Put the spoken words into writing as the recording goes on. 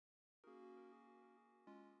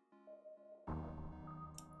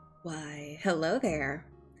Why, hello there.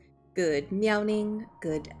 Good meowning,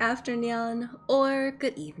 good afternoon, or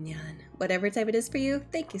good evening. Whatever time it is for you,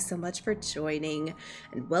 thank you so much for joining,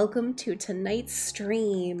 and welcome to tonight's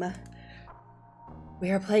stream.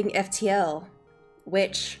 We are playing FTL,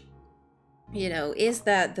 which, you know, is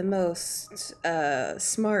that the most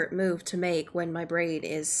smart move to make when my brain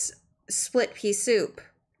is split pea soup?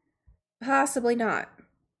 Possibly not.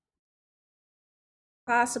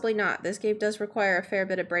 Possibly not. This game does require a fair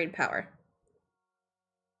bit of brain power.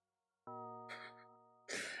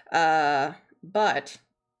 But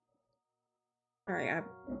alright,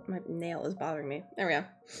 my nail is bothering me. There we go.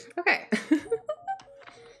 Okay.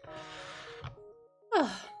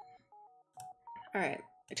 Oh. Alright.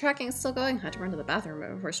 My tracking is still going. I had to run to the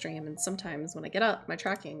bathroom before stream, and sometimes when I get up, my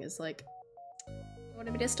tracking is like, you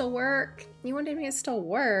wanted me to still work? You wanted me to still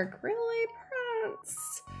work? Really, Prince?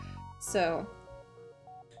 So,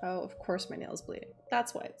 oh, of course my nail is bleeding.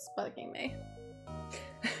 That's why it's bugging me.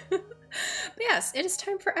 But yes, it is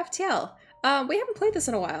time for FTL. We haven't played this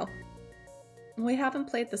in a while.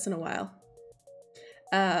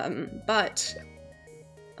 But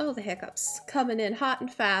oh, the hiccups coming in hot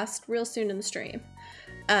and fast real soon in the stream.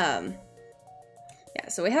 Yeah,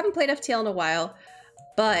 so we haven't played FTL in a while,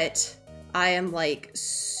 but I am like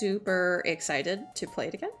super excited to play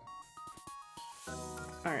it again.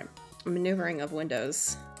 All right, maneuvering of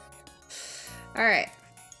windows. All right,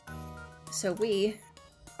 so we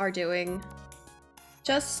are doing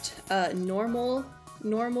just normal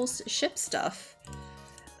ship stuff.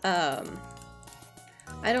 I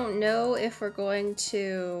don't know if we're going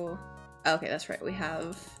to... Okay, that's right. We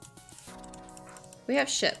have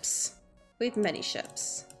ships. We have many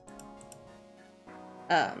ships.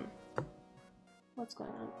 What's going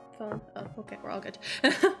on? Phone. Oh, okay, we're all good.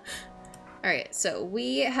 All right, so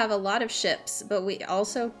we have a lot of ships, but we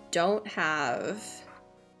also don't have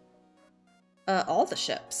all the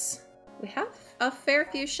ships. We have a fair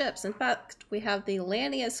few ships. In fact, we have the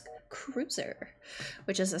Lanius Cruiser,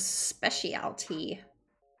 which is a specialty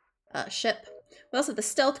ship. We also have the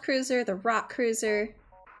Stealth Cruiser, the Rock Cruiser,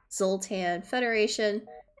 Zoltan, Federation,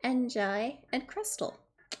 Enjoy, and Crystal.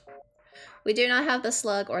 We do not have the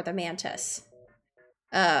Slug or the Mantis.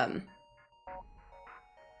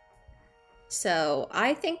 So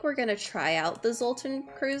I think we're gonna try out the Zoltan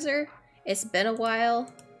Cruiser. It's been a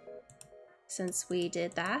while since we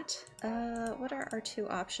did that. What are our two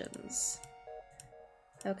options?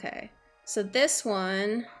 Okay, so this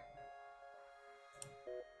one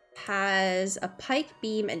has a pike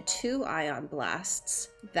beam and 2 ion blasts.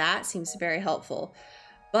 That seems very helpful.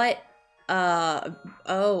 But,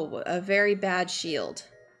 oh, a very bad shield.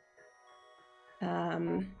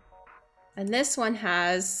 And this one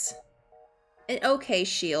has an okay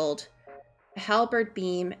shield, a halberd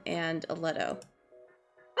beam, and a Leto.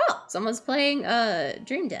 Oh, someone's playing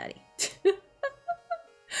Dream Daddy.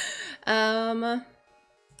 I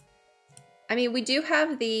mean, we do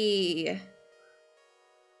have the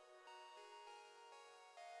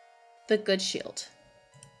good shield.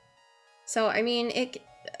 So, I mean,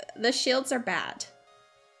 the shields are bad.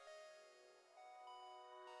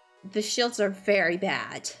 The shields are very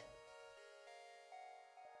bad.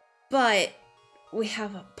 But we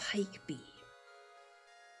have a pike beam.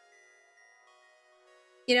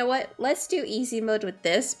 You know what? Let's do easy mode with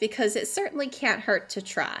this because it certainly can't hurt to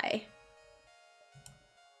try.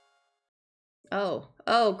 Oh,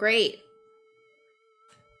 oh, great.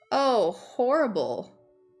 Oh, horrible.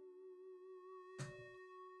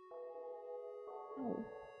 Oh.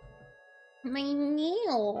 My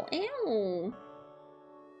nail, ew.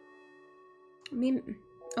 I mean,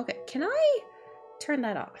 okay, can I turn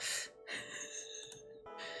that off?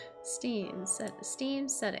 Steam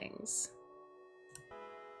settings.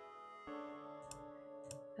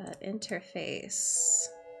 Interface.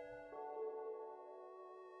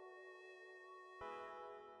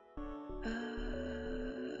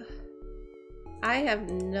 I have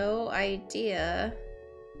no idea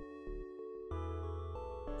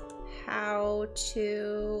how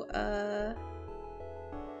to, I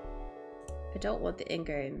don't want the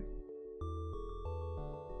in-game.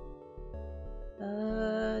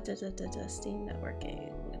 Steam networking.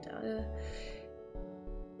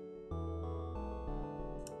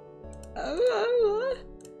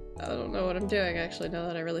 I don't know what I'm doing actually now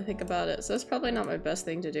that I really think about it. So it's probably not my best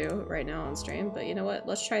thing to do right now on stream, but you know what?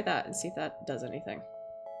 Let's try that and see if that does anything.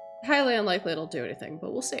 Highly unlikely it'll do anything,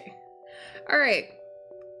 but we'll see. All right.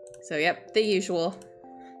 So yep, the usual.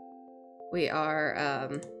 We are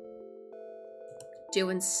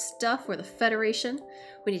doing stuff for the Federation.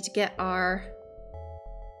 We need to get our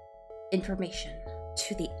information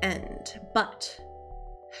to the end, but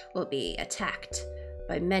will be attacked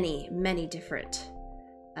by many, many different,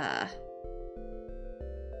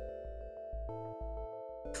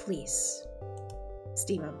 please.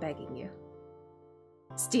 Steam, I'm begging you.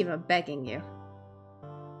 Steam, I'm begging you.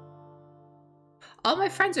 All my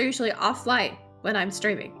friends are usually offline when I'm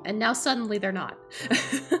streaming, and now suddenly they're not.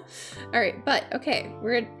 Alright, but, okay,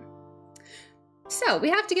 so, we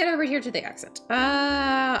have to get over here to the exit.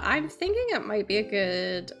 I'm thinking it might be a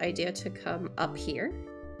good idea to come up here.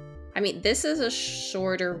 I mean, this is a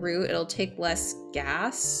shorter route. It'll take less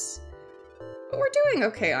gas. But we're doing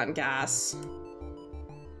okay on gas.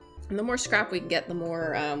 And the more scrap we can get, the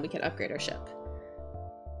more we can upgrade our ship.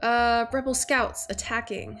 Rebel scouts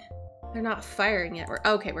attacking. They're not firing yet.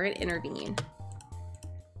 Okay, we're gonna intervene.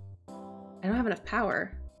 I don't have enough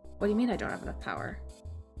power. What do you mean I don't have enough power?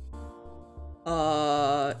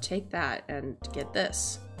 Take that and get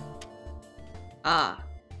this. Ah.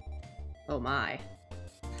 Oh my.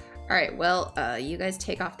 Alright, well, you guys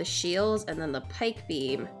take off the shields and then the pike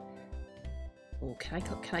beam. Oh, can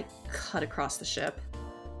I cut across the ship?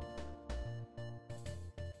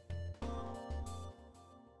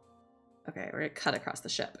 Okay, we're gonna cut across the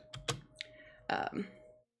ship.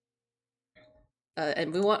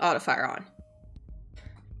 And we want auto fire on.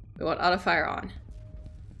 We want auto fire on.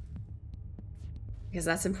 Because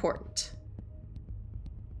that's important.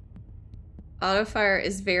 Auto fire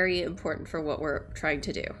is very important for what we're trying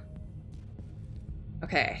to do.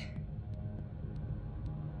 Okay.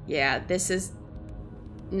 Yeah, this is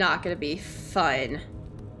not gonna be fun.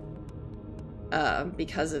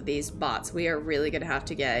 Because of these bots. We are really gonna have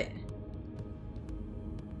to get...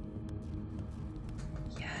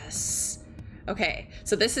 Yes. Okay,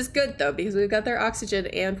 so this is good though, because we've got their oxygen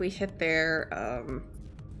and we hit their,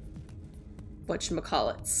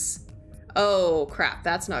 whatchamacallits. Oh, crap.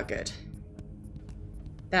 That's not good.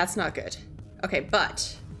 That's not good. Okay,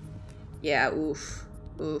 but... Yeah, oof.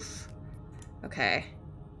 Oof. Okay.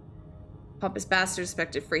 Pompous bastard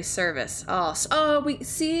expected free service. Oh, we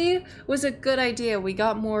see? Was a good idea. We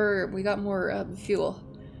got more fuel.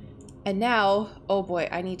 And now, oh boy,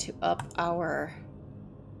 I need to up our...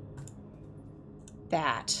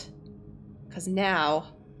 that. Because now...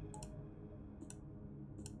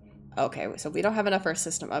 Okay, so we don't have enough for a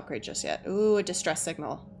system upgrade just yet. Ooh, a distress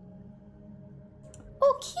signal.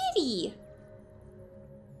 Oh, kitty!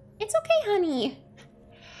 It's okay, honey.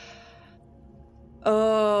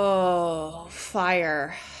 Oh,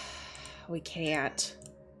 fire. We can't.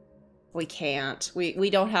 We can't. We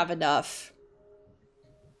don't have enough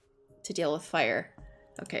to deal with fire.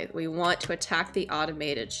 Okay, we want to attack the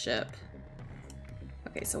automated ship.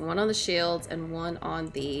 Okay, so one on the shields and one on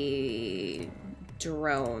the...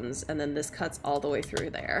 drones, and then this cuts all the way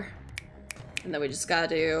through there. And then we just gotta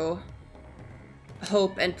do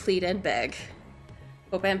hope and plead and beg.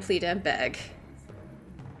 Hope and plead and beg.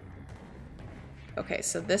 Okay,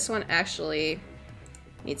 so this one actually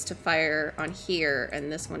needs to fire on here,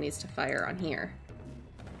 and this one needs to fire on here.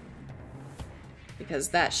 Because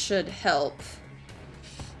that should help.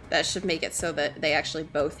 That should make it so that they actually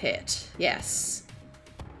both hit. Yes.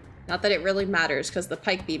 Not that it really matters, because the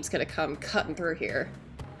pike beam's gonna come cutting through here.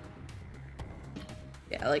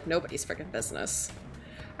 Yeah, like nobody's freaking business.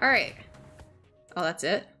 Alright. Oh, that's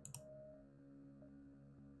it?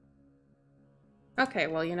 Okay,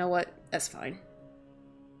 well, you know what? That's fine.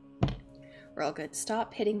 We're all good.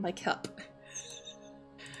 Stop hitting my cup.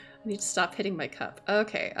 I need to stop hitting my cup.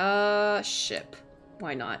 Okay, ship.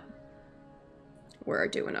 Why not? We're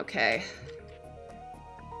doing okay.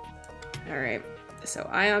 Alright. So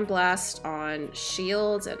Ion Blast on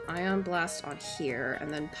shields and Ion Blast on here,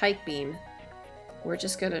 and then Pike Beam. We're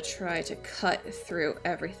just gonna try to cut through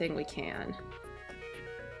everything we can.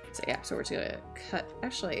 So yeah, so we're just gonna cut,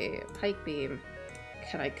 actually, Pike Beam,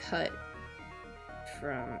 can I cut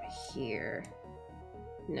from here?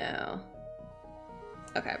 No.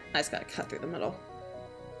 Okay, I just gotta cut through the middle.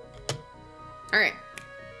 Alright,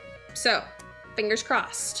 so, fingers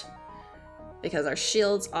crossed. Because our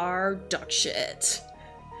shields are duck shit.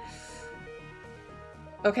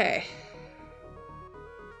 Okay.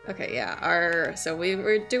 Okay, yeah, so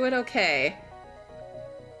we're doing okay.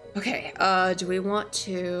 Okay, do we want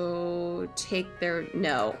to take their...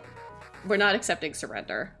 No. We're not accepting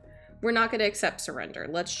surrender. We're not gonna accept surrender.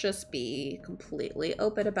 Let's just be completely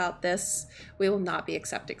open about this. We will not be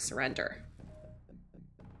accepting surrender.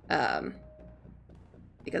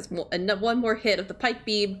 Because one more hit of the pike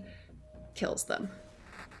beam kills them.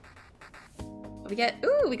 We get...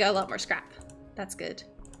 Ooh, we got a lot more scrap. That's good.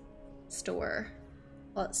 Store.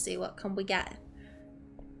 Let's see, what can we get?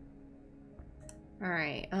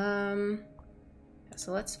 Alright,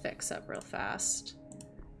 so let's fix up real fast.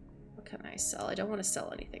 can I sell? I don't want to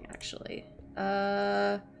sell anything, actually.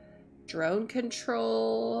 Drone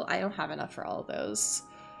control. I don't have enough for all of those.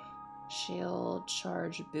 Shield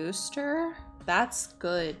charge booster. That's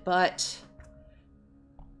good, but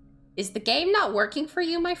is the game not working for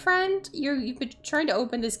you, my friend? You've been trying to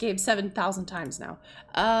open this game 7,000 times now.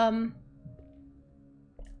 I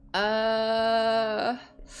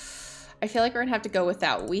feel like we're gonna have to go with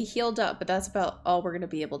that. We healed up, but that's about all we're gonna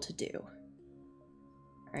be able to do.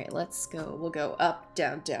 All right, let's go. We'll go up,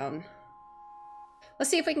 down, down. Let's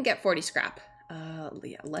see if we can get 40 scrap.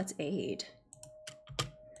 Yeah, let's aid.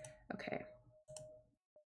 Okay.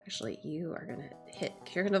 Actually, you are gonna hit.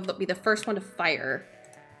 You're gonna be the first one to fire.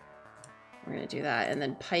 We're gonna do that, and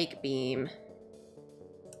then pike beam.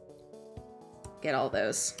 Get all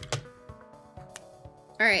those.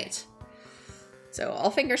 All right. So all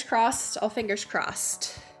fingers crossed, all fingers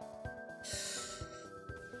crossed.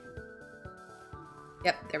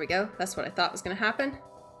 Yep, there we go. That's what I thought was gonna happen.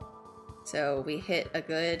 So we hit a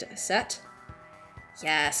good set.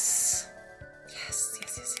 Yes. Yes,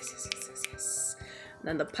 yes, yes, yes, yes, yes, yes, yes. And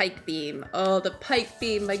then the pike beam. Oh, the pike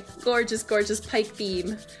beam, my gorgeous, gorgeous pike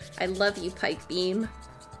beam. I love you, pike beam.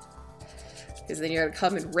 Because then you're gonna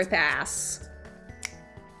come and rip ass.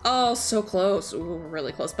 Oh, so close. Ooh,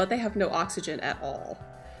 really close. But they have no oxygen at all.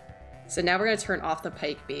 So now we're gonna turn off the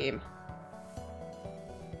pike beam.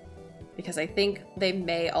 Because I think they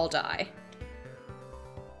may all die.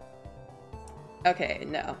 Okay,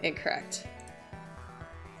 no, incorrect.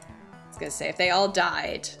 I was gonna say, if they all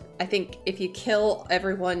died, I think if you kill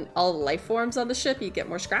everyone, all the life forms on the ship, you get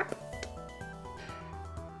more scrap.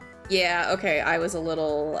 Yeah, okay, I was a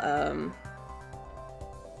little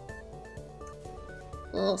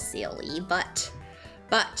silly, but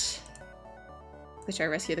let's try to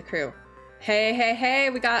rescue the crew. Hey, hey, hey,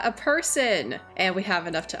 we got a person! And we have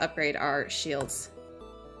enough to upgrade our shields.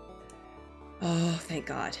 Oh, thank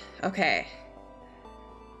God. Okay.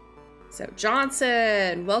 So,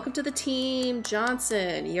 Johnson, welcome to the team.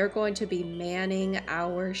 Johnson, you're going to be manning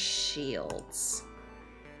our shields.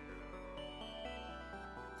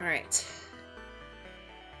 All right.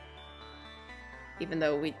 Even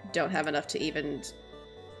though we don't have enough to even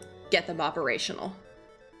get them operational.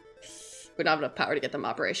 We don't have enough power to get them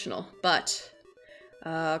operational, but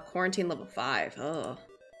quarantine level 5. Oh.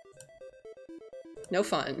 No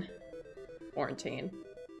fun. Quarantine.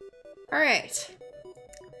 All right.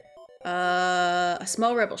 A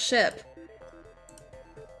small rebel ship.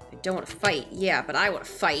 I don't want to fight. Yeah, but I want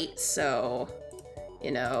to fight, so,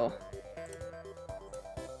 you know.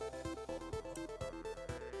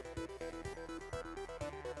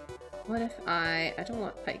 What if I don't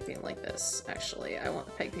want pike beam like this, actually. I want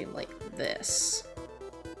the pike beam like this.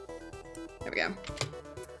 There we go.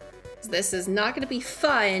 So this is not going to be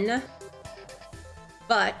fun,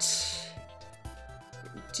 but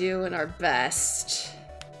we're doing our best.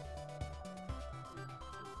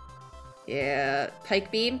 Yeah,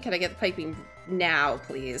 pike beam? Can I get the pike beam now,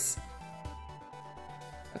 please?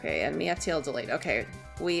 Okay, enemy FTL delayed. Okay,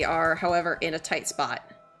 we are, however, in a tight spot.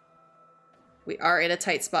 We are in a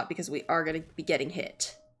tight spot because we are going to be getting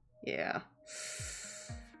hit. Yeah.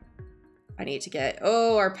 I need to get...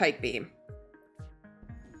 Oh, our pike beam.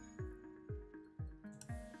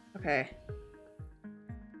 Okay.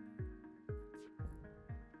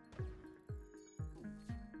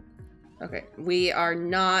 Okay, we are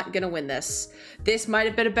not going to win this. This might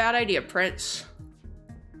have been a bad idea, Prince.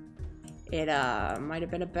 It, might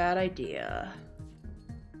have been a bad idea.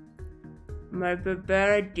 Might be a bad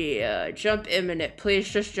idea. Jump imminent. Please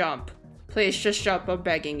just jump. Please just jump. I'm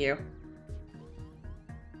begging you.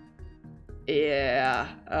 Yeah.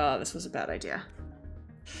 Oh, this was a bad idea.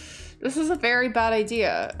 This is a very bad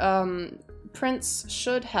idea. Prince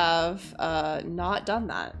should have not done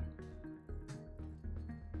that.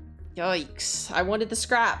 Yikes. I wanted the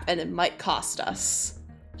scrap and it might cost us.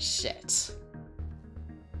 Shit.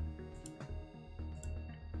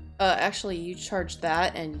 Actually, you charged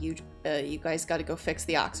that and you guys gotta go fix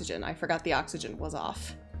the oxygen. I forgot the oxygen was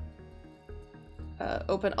off.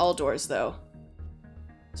 Open all doors, though.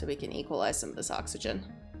 So we can equalize some of this oxygen.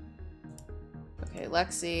 Okay,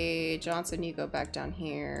 Lexi, Johnson, you go back down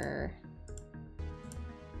here.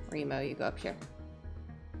 Remo, you go up here.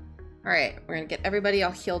 Alright, we're gonna get everybody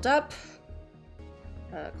all healed up.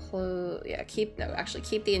 Yeah, keep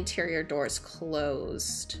the interior doors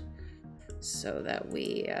closed. So that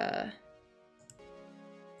we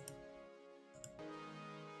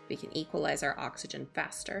can equalize our oxygen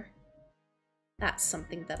faster. That's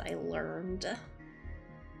something that I learned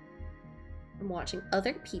from watching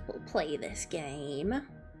other people play this game.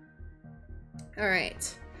 All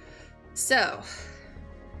right, so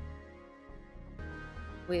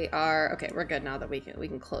We are okay. We're good now that we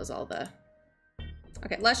can close all the.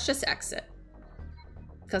 Okay, let's just exit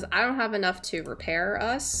because I don't have enough to repair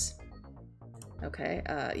us. Okay.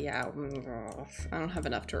 Yeah. I don't have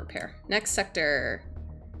enough to repair. Next sector.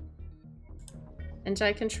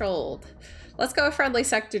 Engine controlled. Let's go a friendly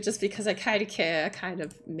sector just because I kind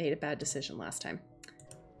of made a bad decision last time.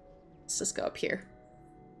 Let's just go up here.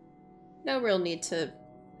 No real need to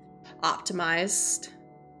optimize.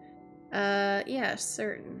 Yeah,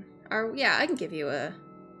 certain. Yeah, I can give you a...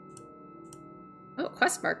 Oh,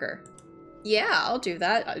 quest marker. Yeah, I'll do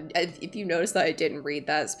that. If you notice that I didn't read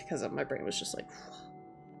that, it's because my brain was just like...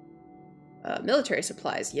 military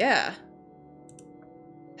supplies, yeah.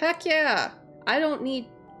 Heck yeah! I don't need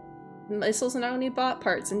missiles and I don't need bot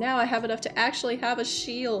parts, and now I have enough to actually have a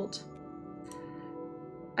shield.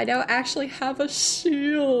 I now actually have a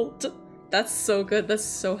shield! That's so good, that's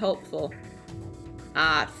so helpful.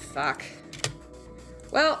 Ah, fuck.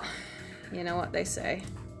 Well, you know what they say.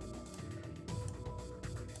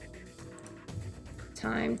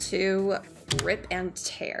 Time to rip and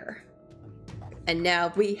tear. And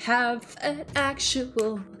now we have an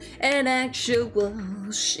actual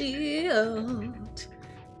shield.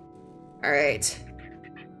 Alright.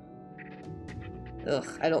 Ugh,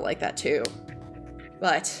 I don't like that too.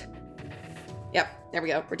 But, yep, there we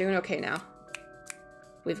go. We're doing okay now.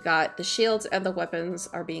 We've got the shields and the weapons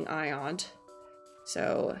are being ioned.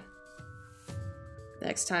 So,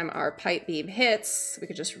 next time our pipe beam hits, we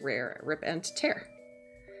could just rip and tear.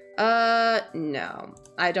 No.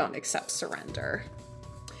 I don't accept surrender.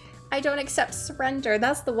 I don't accept surrender.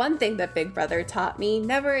 That's the one thing that Big Brother taught me.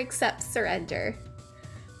 Never accept surrender.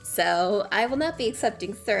 So, I will not be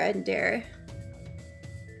accepting surrender.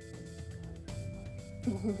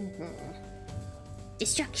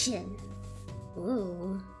 Destruction.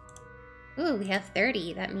 Ooh. Ooh, we have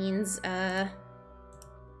 30. That means, the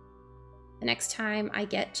next time we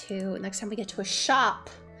get to a shop,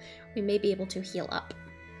 we may be able to heal up.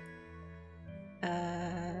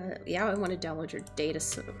 Yeah, I want to download your data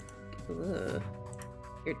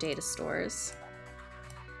stores.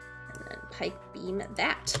 And then pipe beam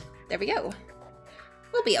that. There we go.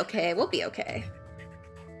 We'll be okay, we'll be okay.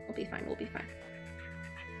 We'll be fine, we'll be fine.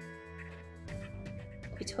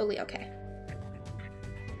 We'll be totally okay.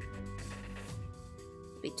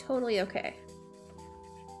 We'll be totally okay.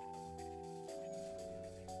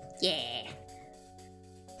 Yeah.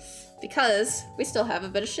 Because we still have a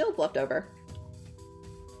bit of shield left over.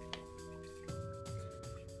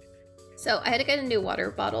 So I had to get a new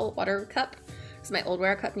water cup, because my old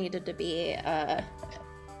water cup needed to be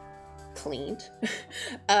cleaned.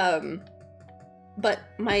 But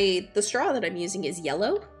the straw that I'm using is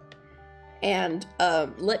yellow, and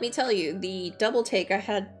let me tell you, the double take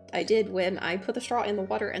I did when I put the straw in the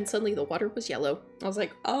water, and suddenly the water was yellow. I was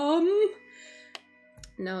like, no,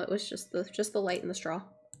 it was just the light in the straw.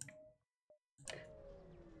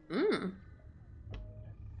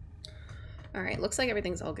 All right, looks like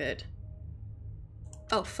everything's all good.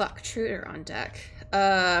 Oh fuck, Truder on deck.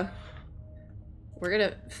 We're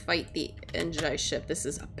gonna fight the Engi ship. This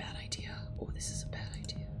is a bad idea. Oh, this is a bad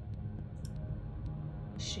idea.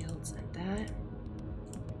 Shields and that.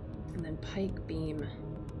 And then pike beam.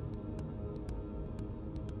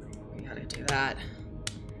 We gotta do that.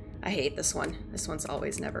 I hate this one. This one's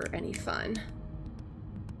always never any fun.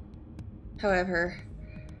 However,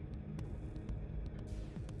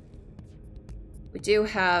 we do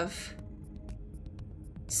have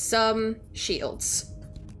some shields.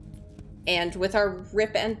 And with our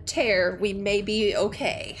rip and tear, we may be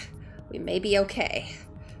okay. We may be okay.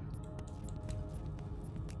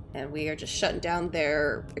 And we are just shutting down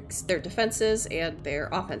their defenses and their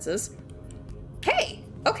offenses. Hey!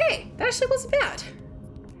 Okay, that actually wasn't bad.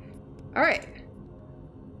 Alright.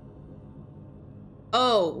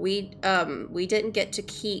 Oh, we didn't get to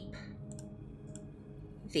keep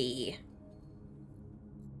the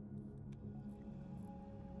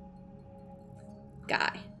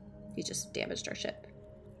guy. He just damaged our ship.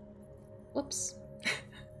 Whoops.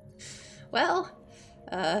 Well,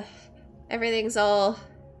 everything's all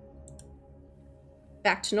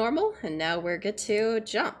back to normal, and now we're good to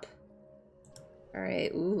jump.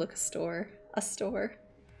 Alright, ooh, look, a store. A store.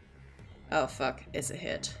 Oh fuck, it's a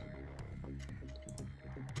hit.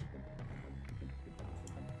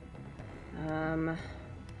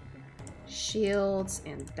 Shields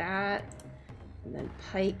and that, and then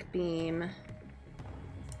pike beam.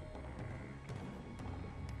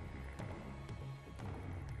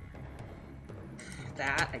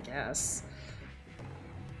 That, I guess.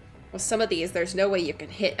 With some of these, there's no way you can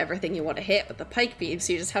hit everything you want to hit with the pike beam,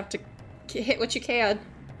 so you just have to hit what you can.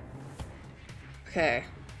 Okay,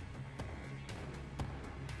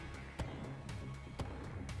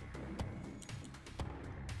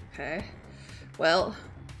 Okay. Well,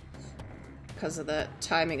 because of the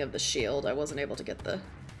timing of the shield, I wasn't able to get the...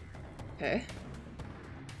 Okay.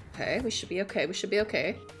 Okay, we should be okay. We should be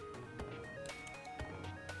okay.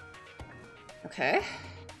 Okay.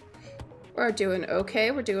 We're doing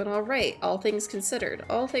okay. We're doing all right. All things considered.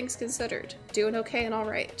 All things considered. Doing okay and all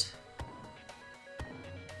right.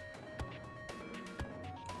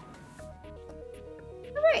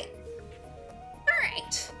 All right. All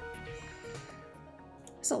right.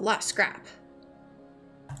 That's a lot of scrap.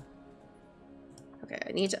 Okay,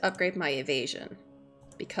 I need to upgrade my evasion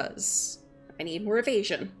because I need more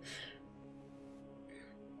evasion.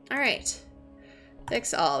 All right.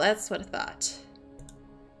 Fix all. That's what I thought.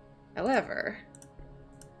 However,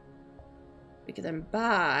 we could then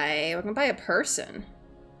buy... We're gonna buy a person.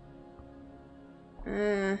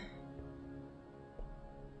 Where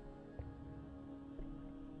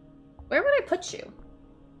would I put you?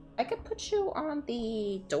 I could put you on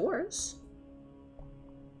the doors.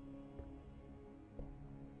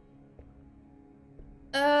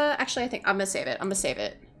 Actually, I think I'm gonna save it. I'm gonna save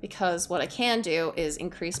it. Because what I can do is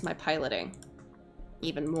increase my piloting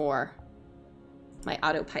even more. My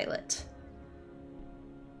autopilot.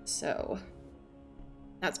 So,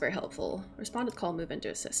 that's very helpful. Respond to the call, move into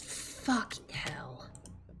assist. Fucking hell.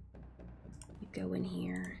 You go in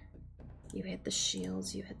here. You hit the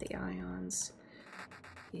shields, you hit the ions.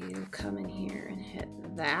 You come in here and hit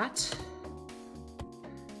that.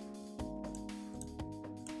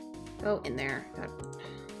 Go in there. God.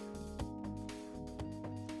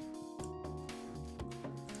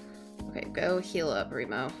 Okay, go heal up,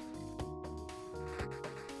 Remo.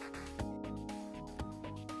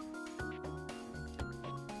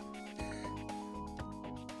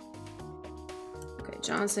 Okay,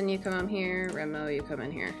 Johnson, you come here. Remo, you come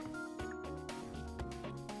in here.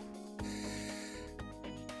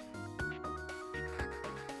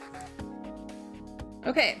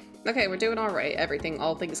 Okay, okay, we're doing all right. Everything,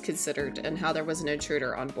 all things considered, and how there was an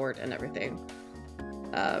intruder on board and everything.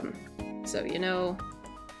 So, you know,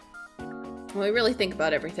 when we really think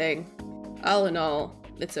about everything, all in all,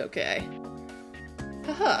 it's okay.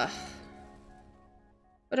 Haha.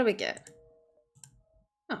 What do we get?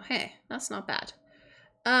 Oh, hey, that's not bad.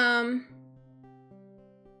 I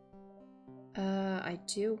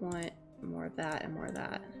do want more of that and more of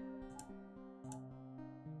that.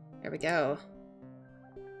 There we go.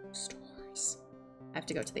 Stores. I have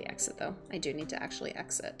to go to the exit, though. I do need to actually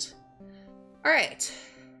exit. All right.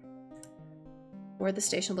 Board the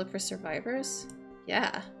station, look for survivors?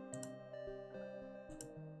 Yeah.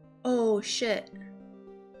 Oh, shit.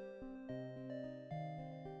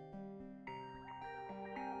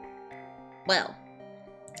 Well.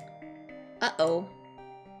 Uh-oh.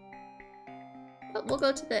 But we'll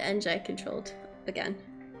go to the NJ controlled again.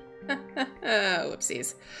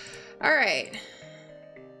 Whoopsies. All right.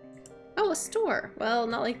 Oh, a store. Well,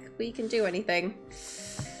 not like we can do anything.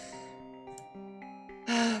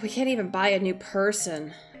 We can't even buy a new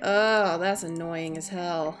person. Oh, that's annoying as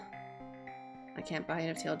hell. I can't buy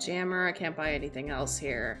an FTL jammer. I can't buy anything else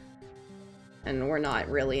here. And we're not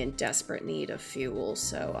really in desperate need of fuel,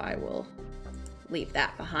 so I will leave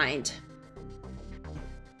that behind.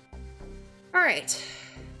 All right.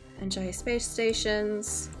 Enjoy space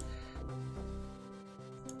stations.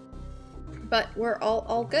 But we're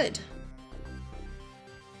all good.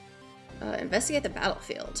 Investigate the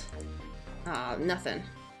battlefield. Ah, nothing.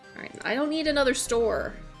 Alright, I don't need another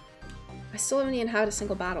store. I still haven't even had a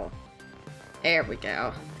single battle. There we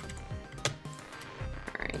go.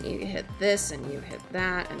 Alright, you hit this and you hit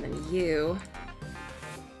that, and then you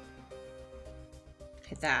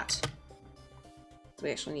hit that. So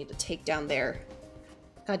we actually need to take down their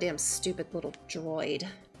goddamn stupid little droid.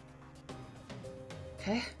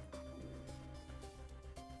 Okay.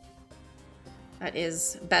 That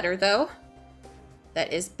is better, though.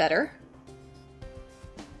 That is better.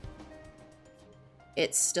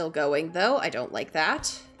 It's still going, though. I don't like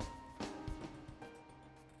that.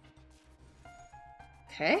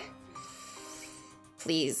 Okay.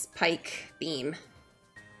 Please, Pike, beam.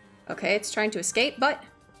 Okay, it's trying to escape, but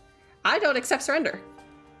I don't accept surrender.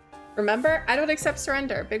 Remember? I don't accept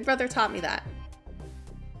surrender. Big Brother taught me that.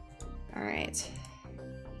 All right.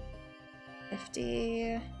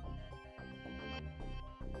 50...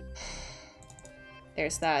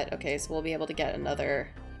 There's that. Okay, so we'll be able to get another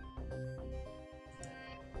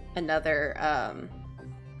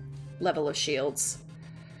level of shields.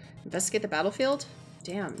 Investigate the battlefield?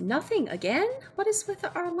 Damn, nothing again? What is with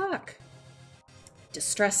our luck?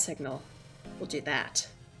 Distress signal. We'll do that.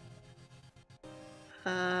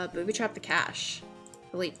 Booby trap the cache.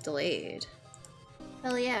 Delete delayed.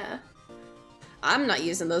 Hell yeah. I'm not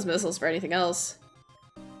using those missiles for anything else.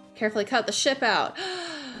 Carefully cut the ship out.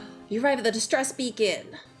 You arrive at the distress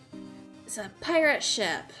beacon. It's a pirate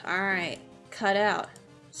ship. Alright, cut out.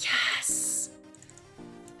 Yes!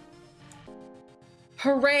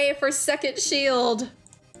 Hooray for second shield!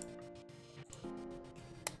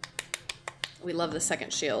 We love the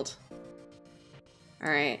second shield.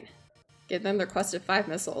 Alright. Give them the requested 5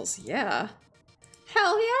 missiles. Yeah.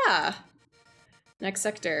 Hell yeah! Next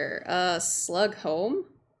sector. Slug home?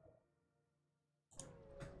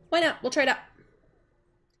 Why not? We'll try it out.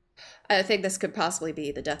 I think this could possibly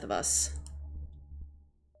be the death of us.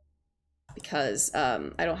 Because,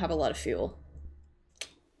 I don't have a lot of fuel.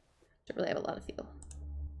 Don't really have a lot of fuel.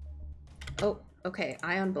 Oh, okay.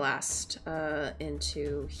 Ion blast,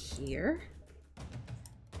 into here.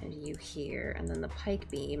 And you here. And then the pike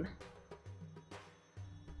beam.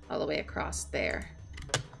 All the way across there.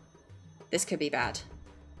 This could be bad.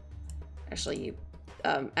 Actually,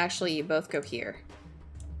 you both go here.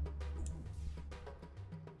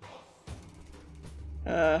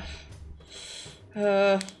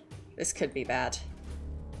 This could be bad.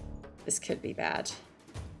 This could be bad.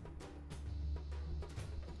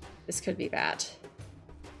 This could be bad.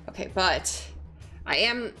 Okay, but I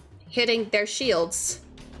am hitting their shields.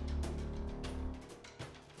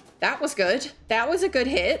 That was good. That was a good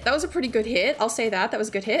hit. That was a pretty good hit. I'll say that. That was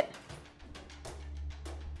a good hit.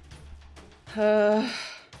 That's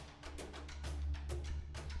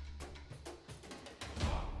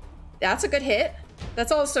a good hit.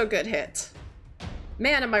 That's also a good hit.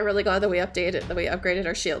 Man, am I really glad that we upgraded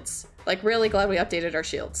our shields. Like, really glad we updated our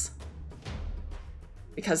shields.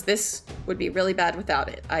 Because this would be really bad without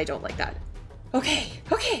it. I don't like that. Okay,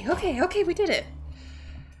 we did it.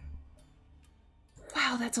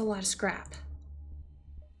 Wow, that's a lot of scrap.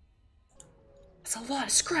 That's a lot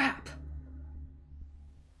of scrap.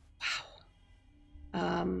 Wow.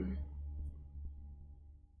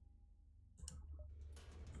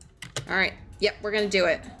 All right. Yep, we're gonna do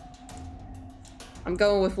it. I'm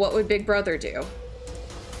going with what would Big Brother do?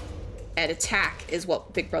 And attack is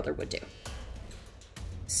what Big Brother would do.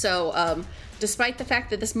 So, despite the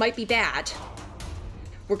fact that this might be bad,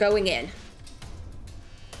 we're going in.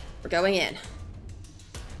 We're going in.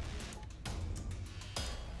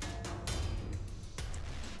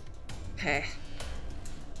 Okay.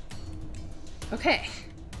 Okay.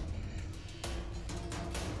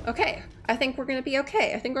 Okay. I think we're gonna be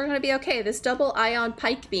okay. I think we're gonna be okay. This double ion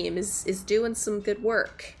pike beam is doing some good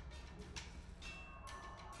work.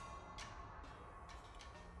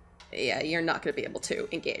 Yeah, you're not gonna be able to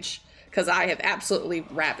engage because I have absolutely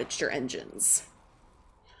ravaged your engines.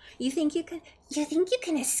 You think you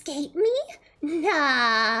can escape me?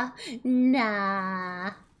 Nah.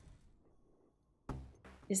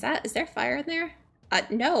 Is there fire in there?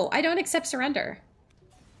 No, I don't accept surrender.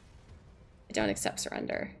 I don't accept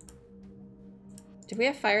surrender. Did we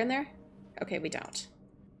have fire in there? Okay, we don't.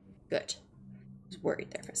 Good. I was worried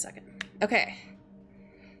there for a second. Okay.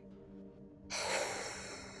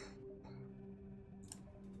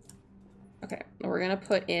 Okay, we're gonna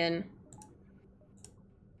put in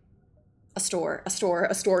a store.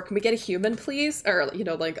 Can we get a human, please? Or, you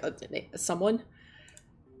know, like someone?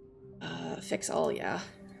 Fix all, yeah.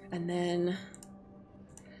 And then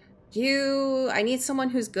I need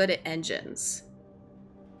someone who's good at engines.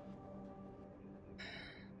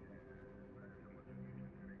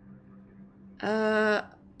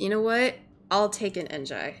 You know what? I'll take an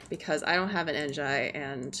Engi because I don't have an Engi,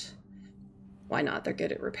 and why not? They're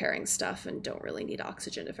good at repairing stuff and don't really need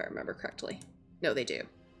oxygen if I remember correctly. No, they do.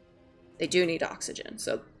 They do need oxygen,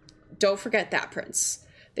 so don't forget that, Prince.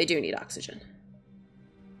 They do need oxygen.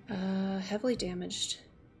 Heavily damaged.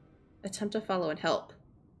 Attempt to follow and help.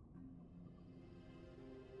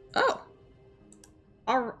 Oh.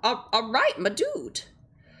 All right, my dude.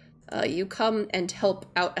 You come and help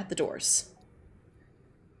out at the doors.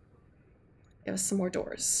 Give us some more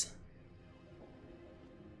doors.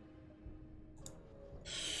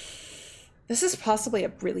 This is possibly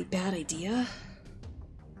a really bad idea.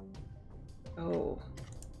 Oh.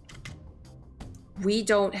 We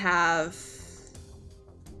don't have...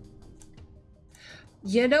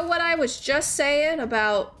 You know what I was just saying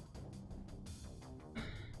about...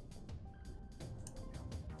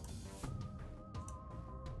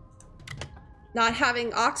 not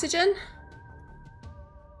having oxygen?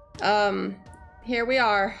 Here we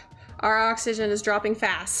are. Our oxygen is dropping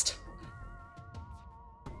fast.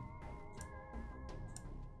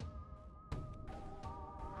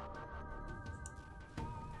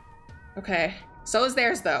 Okay. So is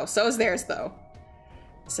theirs, though.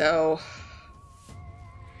 So...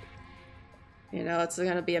 You know, it's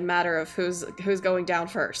gonna be a matter of who's going down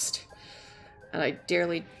first. And I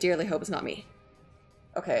dearly, dearly hope it's not me.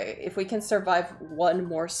 Okay, if we can survive one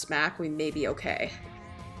more smack, we may be okay.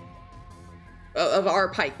 Of our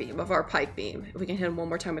pike beam, If we can hit him one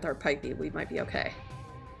more time with our pike beam, we might be okay.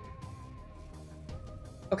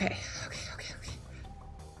 Okay.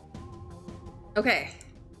 Okay.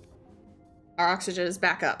 Our oxygen is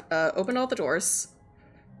back up. Open all the doors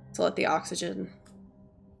to let the oxygen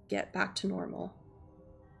get back to normal.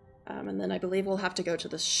 And then I believe we'll have to go to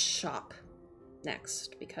the shop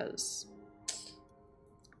next because...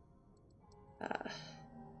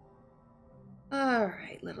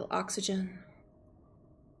 Alright, little oxygen.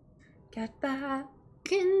 Get back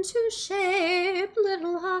into shape,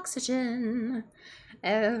 little oxygen.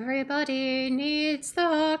 Everybody needs the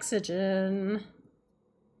oxygen.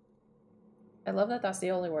 I love that that's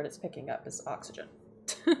the only word it's picking up is oxygen.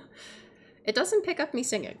 It doesn't pick up me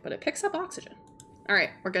singing, but it picks up oxygen. Alright,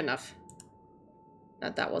 we're good enough.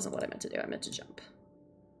 That wasn't what I meant to do. I meant to jump.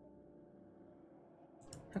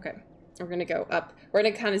 Okay, we're gonna go up. We're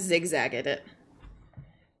gonna kind of zigzag at it.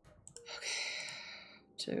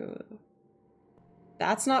 Okay.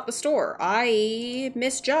 That's not the store. I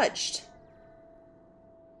misjudged.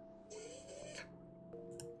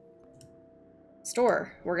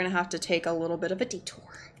 Store. We're gonna have to take a little bit of a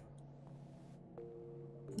detour.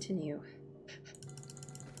 Continue.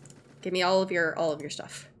 Give me all of your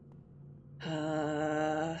stuff.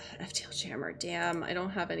 FTL jammer. Damn, I don't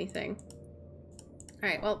have anything.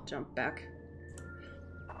 Alright, well, jump back.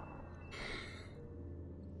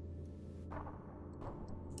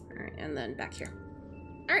 Alright, and then back here.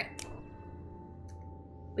 Alright.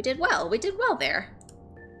 We did well. We did well there.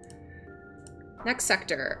 Next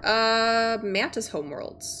sector. Mantis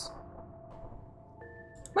homeworlds.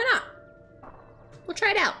 Why not? We'll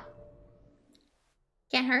try it out.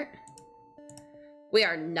 Can't hurt. We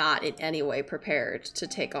are not in any way prepared to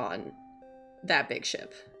take on that big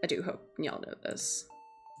ship. I do hope y'all know this.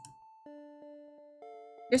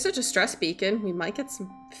 You're such a stress beacon. We might get some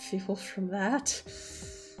fuel from that.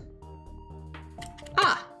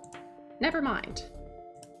 Ah! Never mind.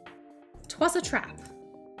 'Twas a trap.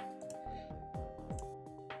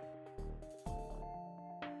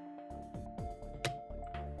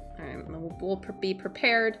 Alright, we'll be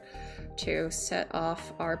prepared to set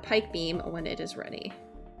off our pike beam when it is ready.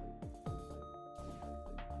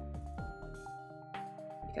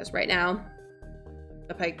 Because right now,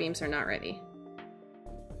 the pike beams are not ready.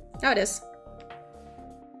 Oh, it is.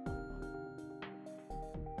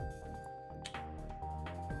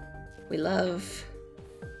 We love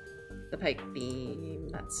the pike beam.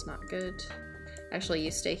 That's not good. Actually,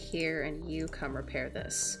 you stay here and you come repair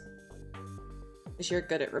this. Because you're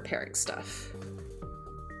good at repairing stuff.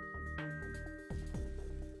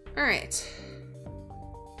 Alright.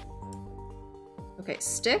 Okay,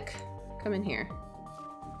 Stick, come in here.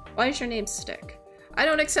 Why is your name Stick? I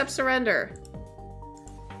don't accept surrender!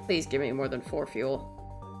 Please give me more than 4 fuel.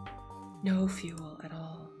 No fuel at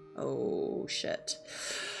all. Oh, shit.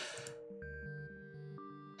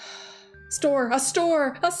 Store! A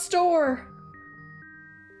store! A store!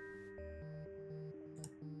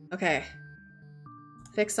 Okay.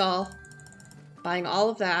 Fix all. Buying all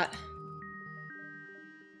of that.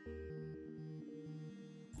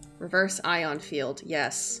 Reverse ion field.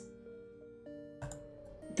 Yes.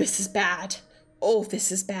 This is bad. Oh,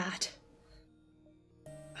 this is bad.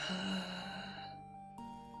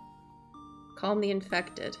 Calm the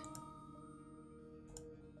infected.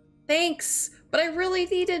 Thanks! But I really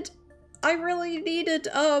needed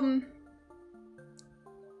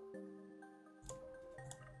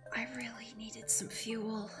some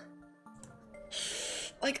fuel.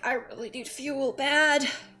 Like, I really need fuel bad.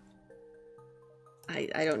 I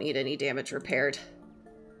don't need any damage repaired.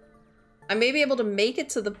 I may be able to make it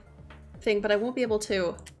to the thing, but I won't be able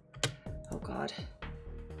to. Oh god.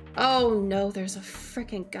 Oh no, there's a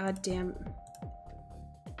freaking goddamn...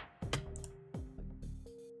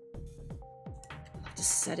 I'll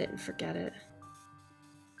just set it and forget it.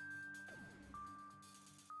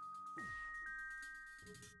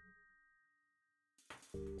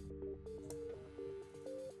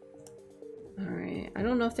 Alright, I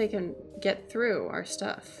don't know if they can get through our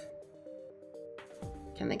stuff.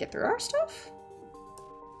 Can they get through our stuff?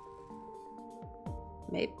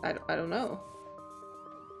 Maybe, I don't know.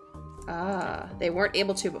 Ah, they weren't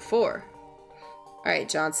able to before. Alright,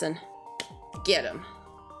 Johnson. Get him.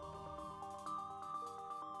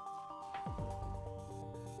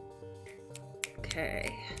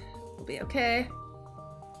 Okay. We'll be okay.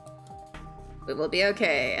 We will be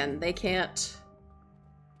okay, and they can't...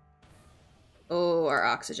 Oh, our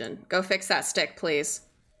oxygen. Go fix that stick, please.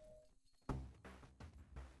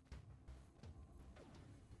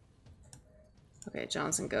 Okay,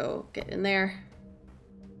 Johnson, go get in there.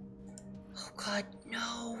 Oh god,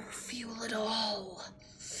 no fuel at all.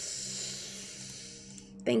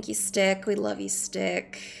 Thank you, Stick. We love you,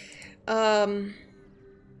 Stick. Demand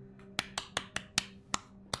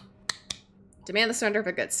the surrender of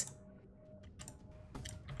the goods.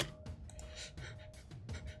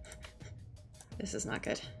 This is not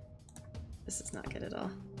good. This is not good at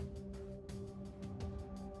all.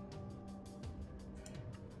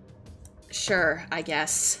 Sure, I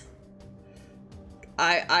guess.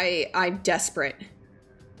 I'm desperate.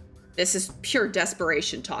 This is pure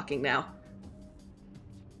desperation talking now.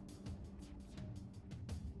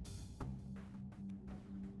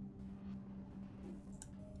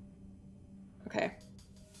 Okay.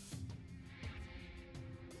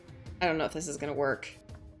 I don't know if this is gonna work.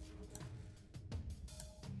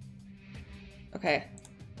 Okay.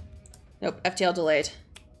 Nope, FTL delayed.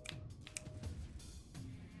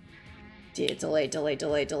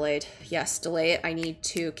 Delayed. Yes, delay it. I need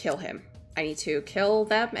to kill him. I need to kill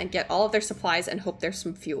them and get all of their supplies and hope there's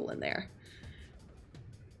some fuel in there.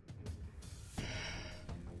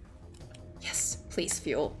 Yes, please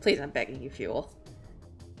fuel. Please, I'm begging you, fuel.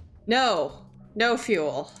 No! No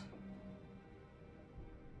fuel.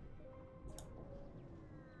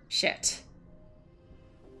 Shit.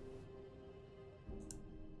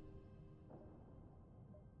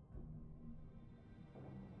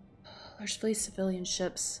 Large fleet civilian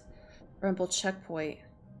ships. Rumble checkpoint.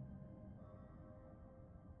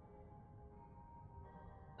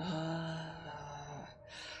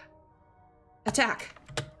 Attack!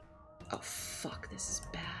 Oh fuck, this is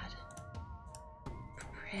bad.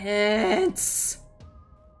 Prince!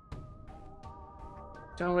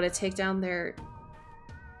 Do I want to take down their...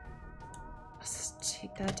 Let's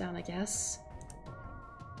take that down, I guess.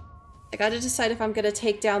 I gotta decide if I'm gonna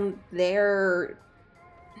take down their...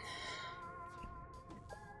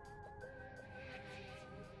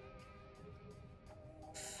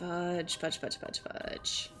 Fudge.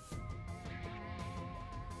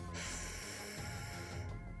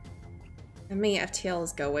 How many FTL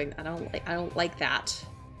is going? I don't like that.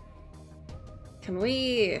 Can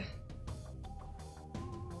we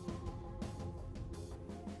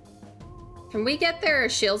get their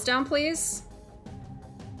shields down, please?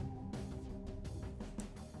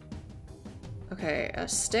 Okay, a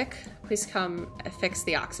stick. Please come fix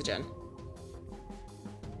the oxygen.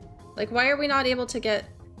 Like, why are we not able to get...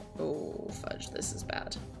 Oh, fudge, this is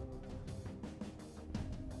bad.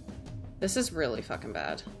 This is really fucking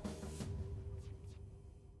bad.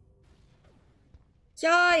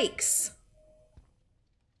 Yikes!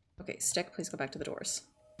 Okay, stick, please go back to the doors.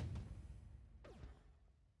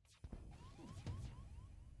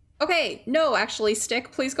 Okay, no, actually,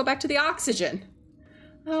 stick, please go back to the oxygen.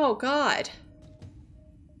 Oh, God.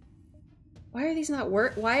 Why are these not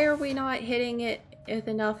why are we not hitting it with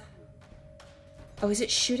enough? Oh, is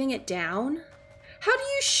it shooting it down? How do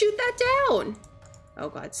you shoot that down? Oh,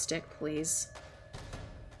 God, stick, please.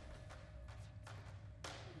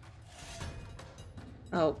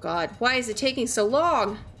 Oh, God, why is it taking so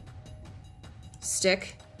long?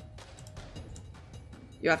 Stick.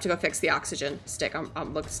 You have to go fix the oxygen. Stick,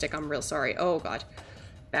 look, Stick, I'm real sorry. Oh, God.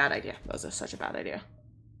 Bad idea. That was such a bad idea.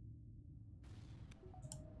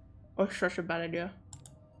 Oh, such a bad idea.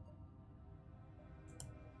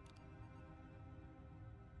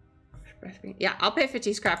 Yeah, I'll pay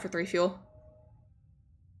 50 scrap for 3 fuel.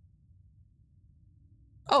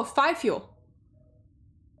 Oh, 5 fuel.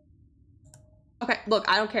 Okay, look,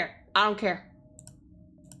 I don't care. I don't care.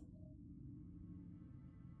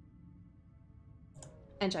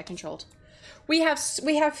 Engine controlled. We have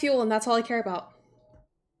fuel, and that's all I care about.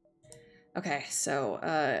 Okay, so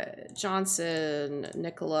Johnson,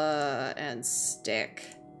 Nicola, and Stick.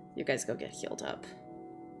 You guys go get healed up.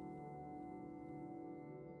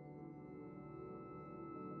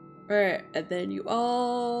 Alright, and then you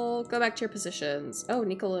all go back to your positions. Oh,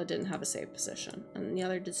 Nicola didn't have a save position, and the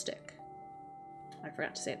other did Stick. I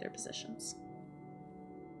forgot to save their positions.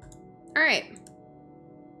 Alright.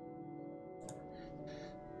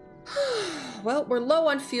 Well, we're low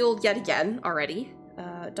on fuel yet again already.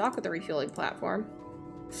 Dock with the refueling platform.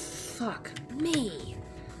 Fuck me.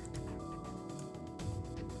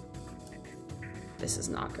 This is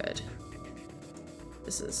not good.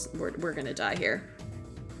 This is... We're gonna die here.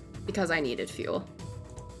 Because I needed fuel.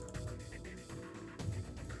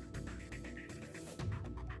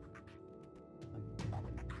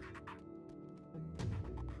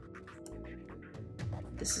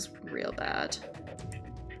 This is real bad.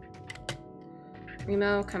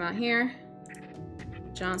 Remo, come out here.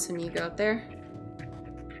 Johnson, you go up there.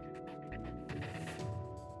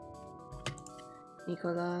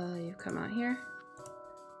 Nicola, you come out here.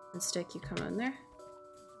 And Stick, you come in there.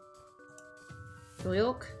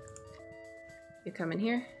 Yolk, you come in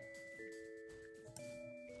here.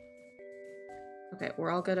 Okay, we're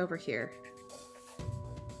all good over here.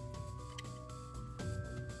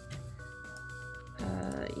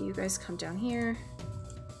 You guys come down here.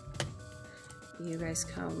 You guys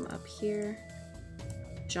come up here.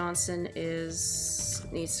 Johnson needs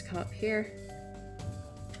to come up here.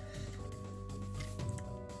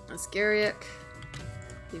 That's Garrick.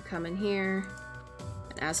 You come in here.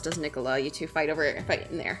 And as does Nicola. You two fight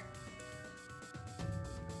in there.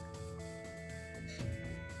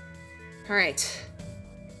 Alright.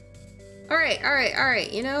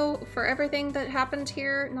 Alright. You know, for everything that happened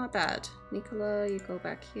here, not bad. Nicola, you go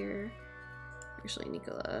back here. Actually,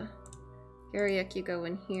 Nicola. Garrick, you go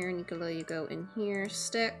in here. Nicola, you go in here.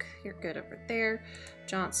 Stick, you're good over there.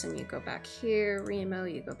 Johnson, you go back here. Remo,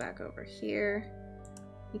 you go back over here.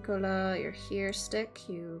 Nicola, you're here. Stick,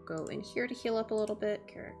 you go in here to heal up a little bit.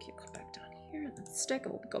 Garrick, you go back down here. And then Stick,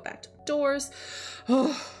 we'll go back to the doors.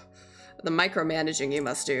 Oh, the micromanaging you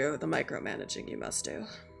must do. The micromanaging you must do.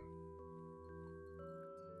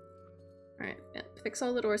 Alright, yeah, fix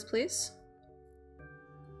all the doors, please.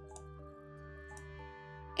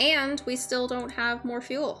 And we still don't have more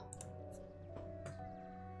fuel.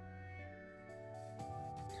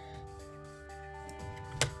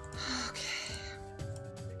 Okay.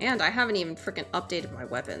 And I haven't even freaking updated my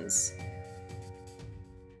weapons.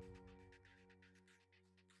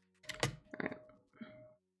 Alright.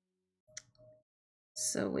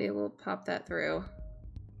 So we will pop that through.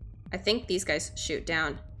 I think these guys shoot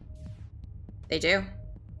down. They do.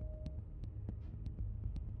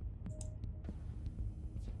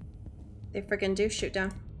 They freaking do shoot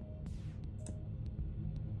down.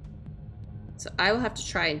 So I will have to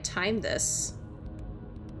try and time this.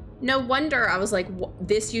 No wonder I was like,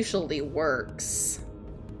 this usually works.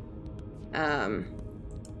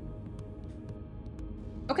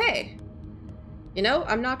 Okay. You know,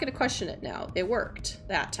 I'm not gonna question it now. It worked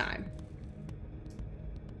that time.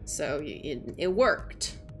 So it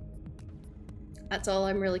worked. That's all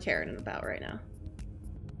I'm really caring about right now.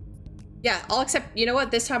 Yeah, I'll accept, you know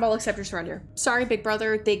what? This time I'll accept your surrender. Sorry, big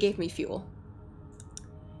brother, they gave me fuel.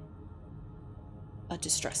 A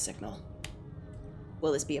distress signal.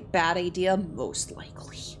 Will this be a bad idea? Most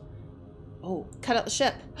likely. Oh, cut out the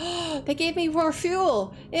ship. They gave me more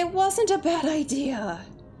fuel. It wasn't a bad idea.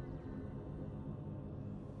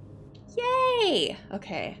 Yay!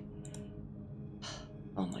 Okay.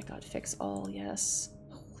 Oh my god, fix all, yes.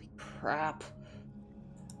 Holy crap.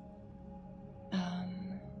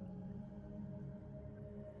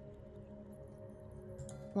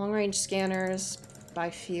 Long-range scanners, buy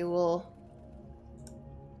fuel.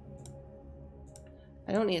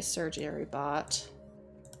 I don't need a surgery bot.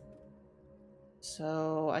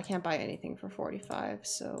 So I can't buy anything for 45,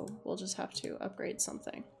 so we'll just have to upgrade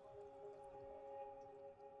something.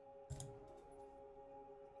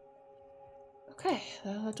 Okay,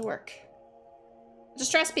 that'll have to work.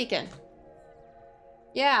 Distress beacon.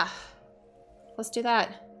 Yeah. Let's do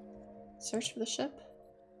that. Search for the ship.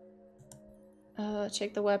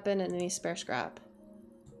 Check the weapon and any spare scrap.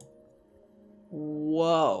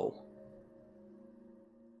 Whoa.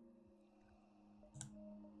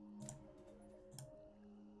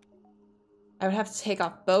 I would have to take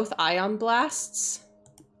off both ion blasts.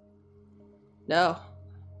 No.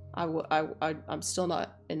 I'm still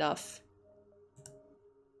not enough.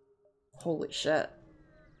 Holy shit.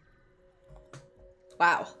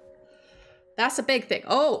 Wow. That's a big thing.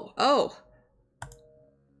 Oh.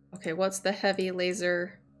 Okay, what's the heavy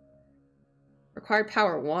laser? Required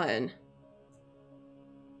power 1.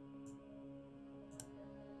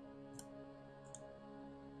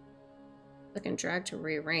 Click and drag to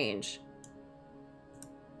rearrange.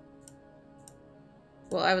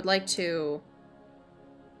 Well, I would like to...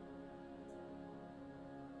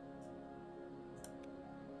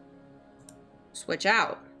 switch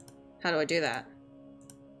out. How do I do that?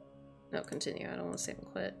 No, continue. I don't want to save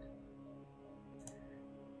and quit.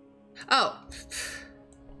 Oh.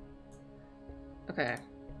 Okay.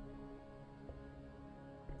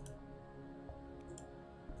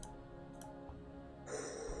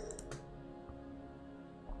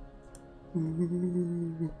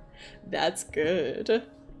 That's good.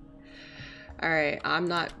 Alright, I'm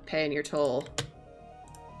not paying your toll.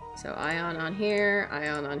 So ion on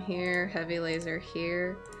here, heavy laser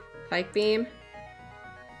here, pike beam.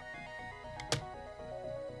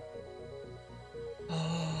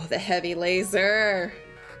 Oh, the heavy laser.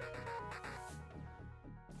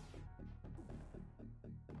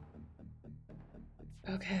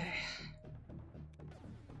 Okay.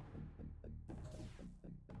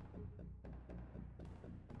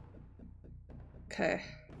 Okay.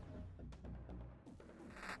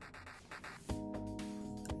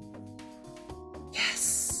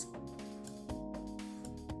 Yes!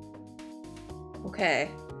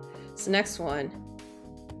 Okay. So next one.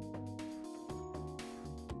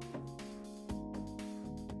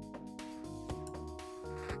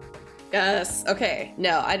 Yes, okay.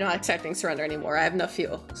 No, I'm not accepting surrender anymore. I have enough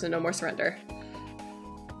fuel, so no more surrender.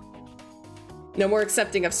 No more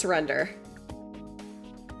accepting of surrender.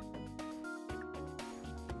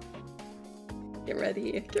 Get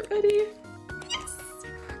ready, get ready. Yes!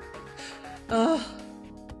 Oh.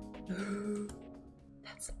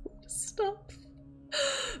 That's a lot of stuff.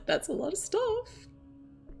 That's a lot of stuff.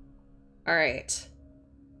 All right.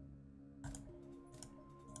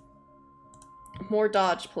 More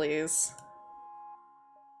dodge, please.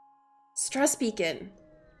 Stress beacon.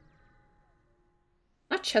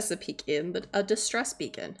 Not Chesapeake Inn, but a distress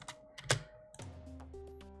beacon.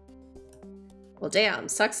 Well, damn,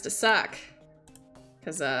 sucks to suck.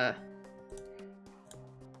 Cause,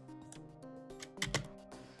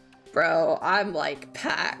 bro, I'm like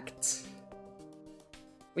packed.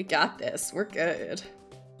 We got this, we're good.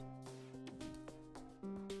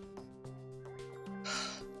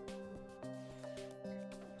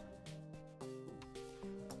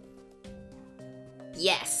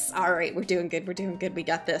 Yes, all right, we're doing good, we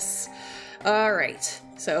got this. All right,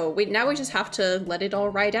 so now we just have to let it all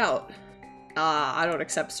ride out. I don't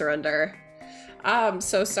accept surrender. I'm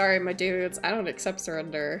so sorry, my dudes, I don't accept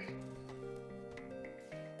surrender.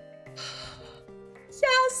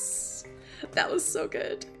 Yes! That was so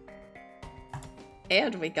good.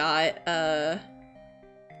 And we got, oh,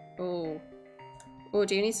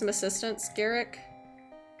 do you need some assistance, Garrick?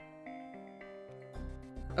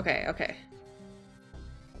 Okay, okay.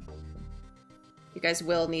 You guys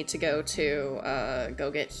will need to go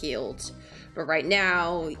get healed. But right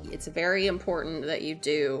now, it's very important that you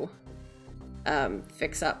do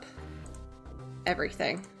fix up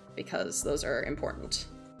everything, because those are important.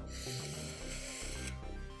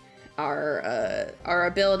 Our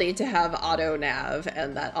ability to have auto nav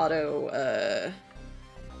and that auto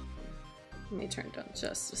let me turn it down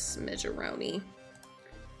just a smidgeroni.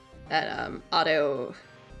 That auto,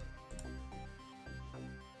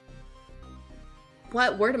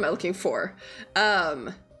 what word am I looking for?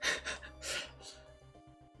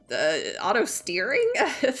 The auto steering?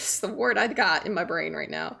 It's the word I've got in my brain right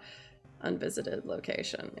now. Unvisited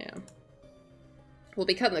location, yeah. We'll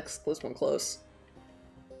be cutting this one close.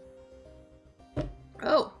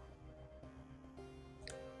 Oh.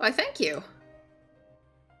 Why, thank you.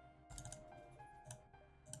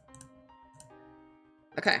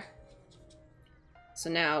 Okay. So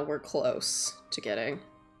now we're close to getting...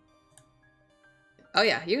 Oh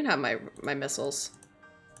yeah, you can have my missiles.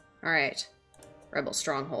 Alright. Rebel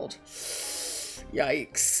stronghold.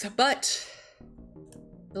 Yikes. But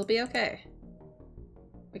it'll be okay.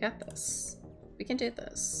 We got this. We can do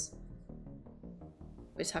this.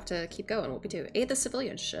 We just have to keep going. What we do? Aid the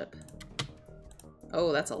civilian ship.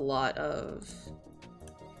 Oh, that's a lot of...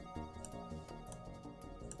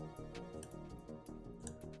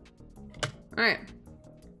 Alright.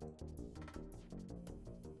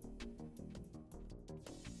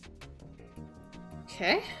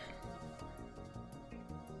 Okay.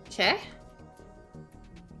 Okay.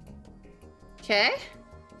 Okay.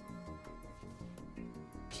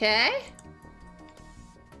 Okay.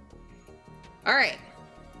 All right.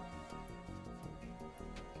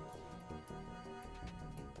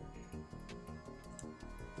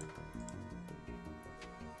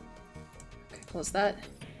 Okay, close that.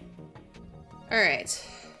 All right.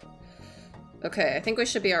 Okay, I think we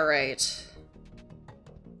should be all right.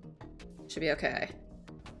 Should be okay.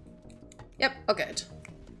 Yep, oh good.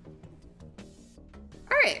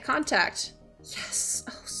 Alright, contact. Yes!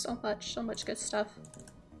 Oh, so much good stuff.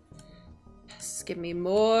 Yes, give me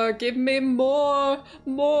more,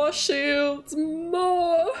 more shields,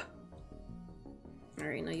 more!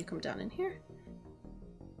 Alright, now you come down in here.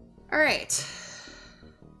 Alright.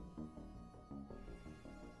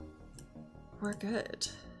 We're good.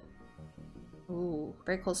 Ooh,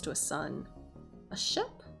 very close to a sun. A ship?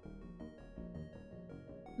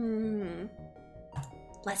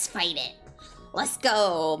 Let's fight it. Let's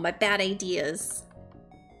go. My bad ideas.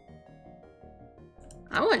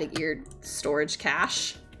 I want to get your storage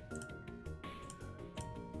cache.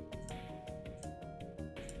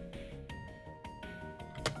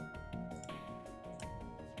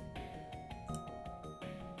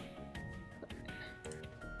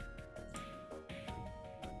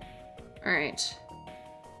 Alright.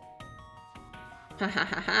 Ha ha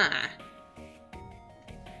ha ha.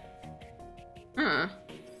 Huh.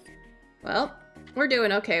 Well, we're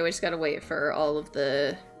doing okay. We just gotta wait for all of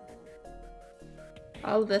the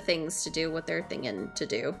things to do what they're thinking to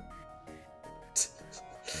do.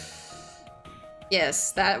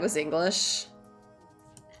 Yes, that was English.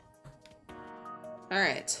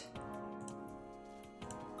 Alright.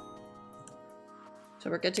 So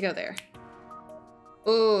we're good to go there.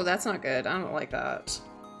 Oh, that's not good. I don't like that.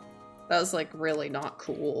 That was like really not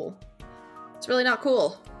cool. It's really not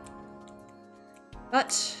cool.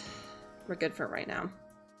 But we're good for right now.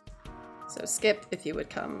 So Skip, if you would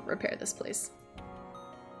come repair this, please.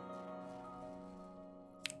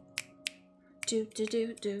 Do do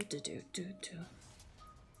do do do do do do.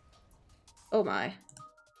 Oh my.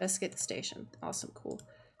 Investigate the station. Awesome, cool.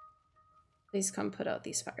 Please come put out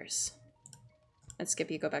these fires. And Skip,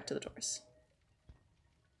 you go back to the doors.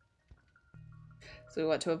 So we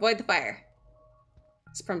want to avoid the fire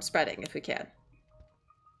from spreading if we can.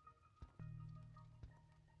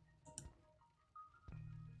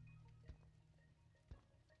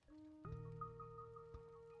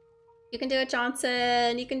 You can do it,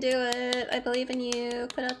 Johnson. You can do it. I believe in you.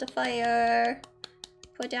 Put out the fire.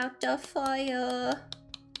 Put out the fire.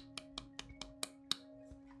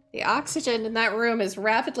 The oxygen in that room is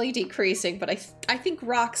rapidly decreasing, but I think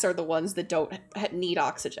rocks are the ones that don't need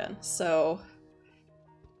oxygen, so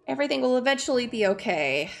everything will eventually be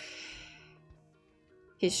okay.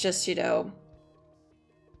 He's just, you know,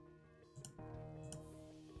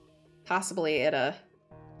 possibly at a...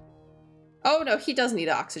 Oh no, he does need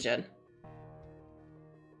oxygen.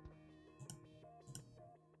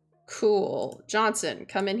 Cool. Johnson,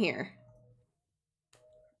 come in here.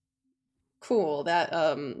 Cool, that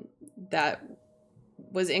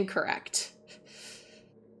was incorrect.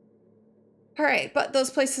 Alright, but those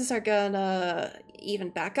places are gonna even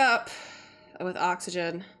back up with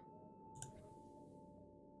oxygen.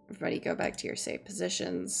 Everybody go back to your safe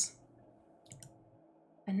positions.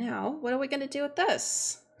 And now, what are we gonna do with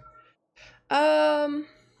this?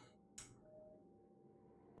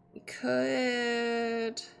 We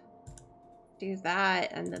could do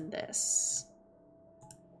that and then this.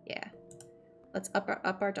 Yeah. Let's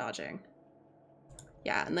up our dodging.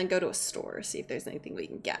 Yeah, and then go to a store, see if there's anything we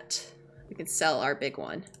can get. We can sell our big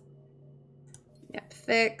one. Yep,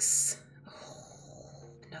 fix. Oh,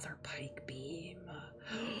 another pike beam.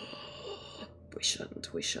 We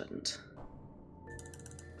shouldn't.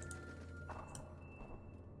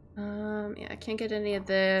 Yeah, I can't get any of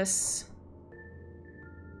this.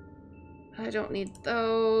 I don't need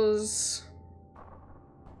those.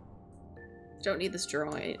 Don't need this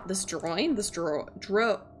drone.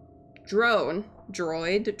 Drone.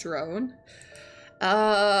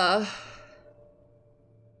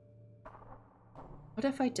 What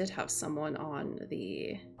if I did have someone on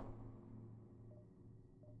the...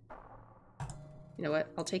 You know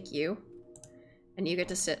what? I'll take you. And you get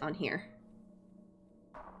to sit on here.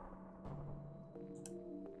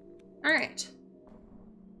 Alright.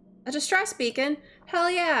 A distress beacon?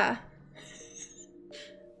 Hell yeah!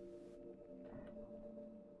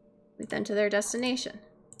 Lead them to their destination.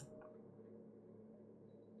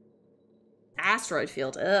 Asteroid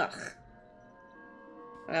field, ugh.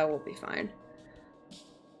 That will be fine.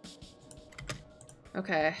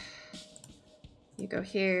 Okay. You go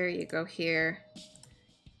here, you go here.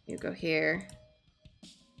 You go here.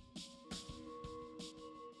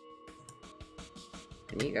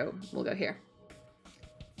 And you go, we'll go here.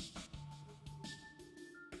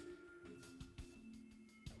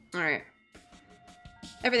 Alright.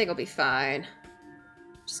 Everything will be fine.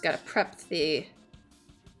 Just gotta prep the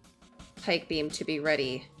pike beam to be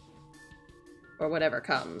ready for whatever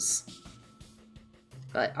comes.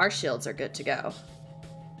 But our shields are good to go.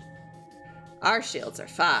 Our shields are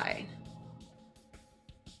fine.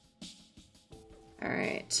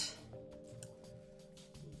 Alright.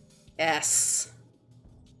 Yes.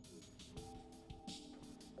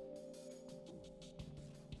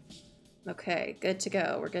 Okay, good to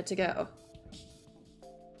go. We're good to go.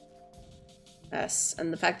 Yes,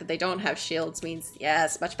 and the fact that they don't have shields means,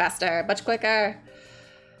 yes, much faster, much quicker.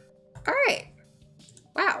 Alright.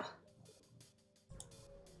 Wow.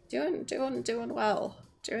 Doing well.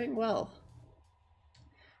 Doing well.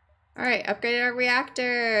 Alright, upgraded our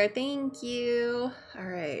reactor. Thank you.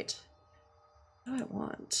 Alright. What do I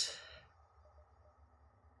want?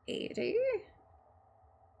 80?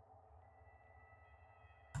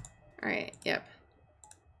 Alright, yep.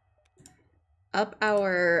 Up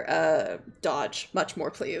our dodge much more,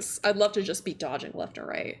 please. I'd love to just be dodging left and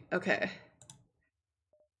right. Okay.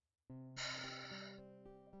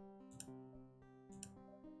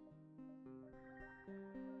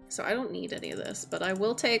 so I don't need any of this, but I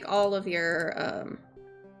will take all of your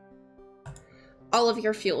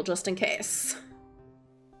fuel just in case.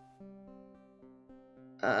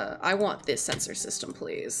 I want this sensor system,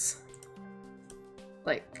 please.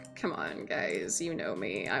 Like, come on, guys. You know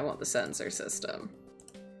me. I want the sensor system.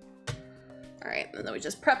 Alright, and then we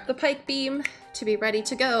just prep the pike beam to be ready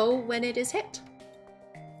to go when it is hit.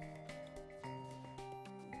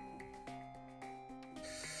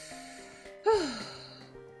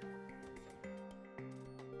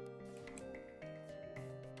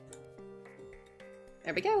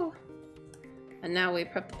 There we go. And now we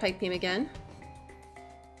prep the pike beam again,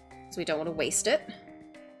 because we don't want to waste it.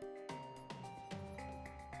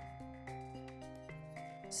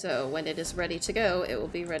 So when it is ready to go, it will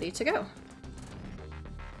be ready to go.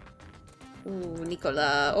 Ooh,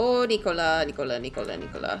 Nicola. Oh, Nicola, Nicola, Nicola,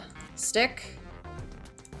 Nicola. Stick.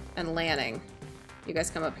 And Lanning. You guys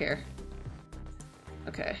come up here.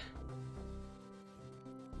 Okay.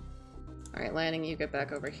 Alright, Lanning, you get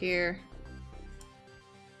back over here.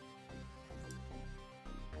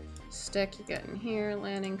 Stick, you get in here.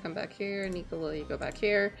 Lanning, come back here. Nicola, you go back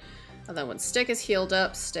here. And then when Stick is healed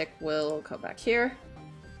up, Stick will go back here.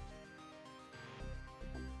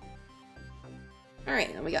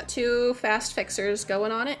 Alright, and we got 2 fast fixers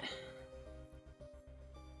going on it.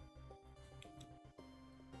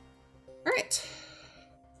 Alright.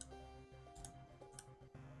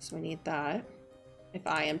 So we need that. If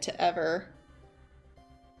I am to ever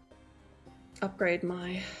upgrade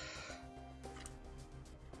my...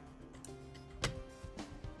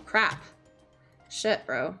 Crap. Shit,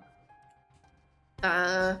 bro.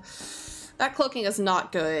 That cloaking is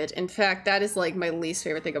not good. In fact, that is like my least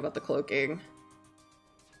favorite thing about the cloaking.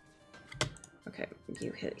 Okay,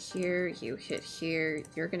 you hit here, you hit here,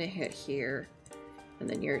 you're gonna hit here, and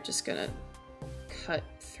then you're just gonna cut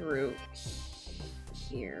through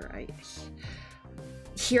here.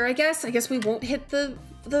 Here, I guess. I guess we won't hit the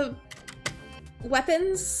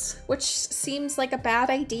weapons, which seems like a bad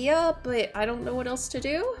idea, but I don't know what else to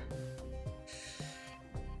do.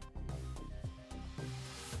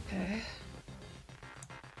 Okay.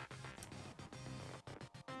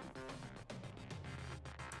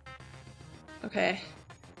 Okay.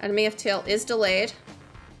 Enemy FTL is delayed.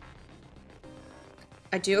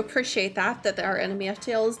 I do appreciate that our enemy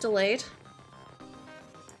FTL is delayed.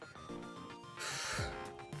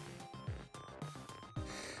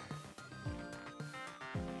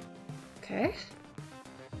 Okay.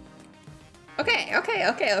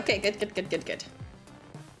 Okay. Good.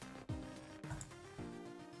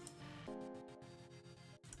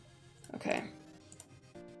 Okay.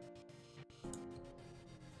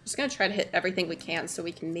 Just gonna try to hit everything we can so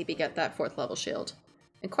we can maybe get that 4th level shield.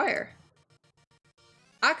 Inquire.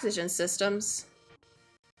 Oxygen systems.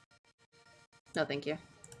 No, thank you.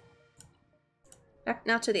 Back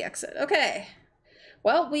now to the exit. Okay.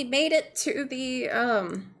 Well, we made it to the,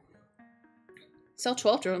 sell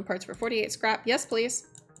 12 drone parts for 48 scrap. Yes, please.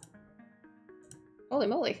 Holy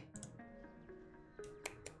moly.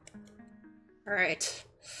 Alright.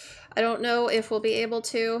 I don't know if we'll be able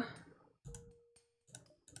to...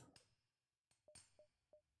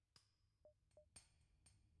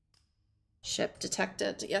 Ship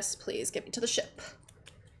detected. Yes, please. Get me to the ship.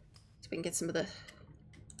 So we can get some of the...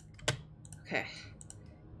 Okay.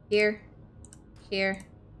 Here. Here.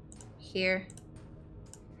 Here.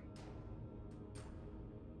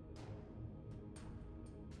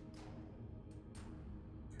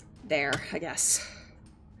 There, I guess.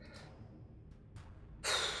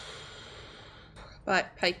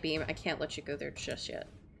 But, pike beam, I can't let you go there just yet.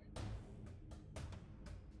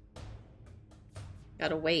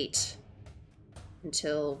 Gotta wait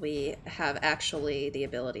until we have actually the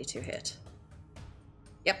ability to hit.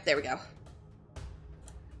 Yep, there we go.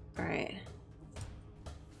 Alright.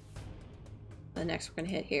 The next we're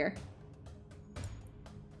gonna hit here.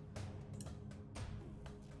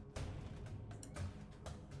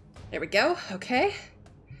 There we go, okay.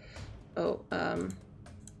 Oh,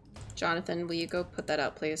 Jonathan, will you go put that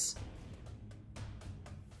out, please?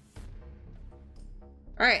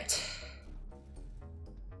 Alright.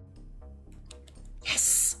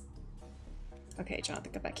 Yes! Okay,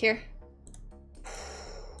 Jonathan, go back here.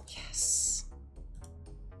 Yes.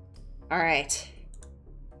 Alright.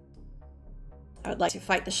 I would like to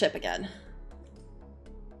fight the ship again.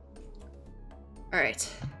 Alright.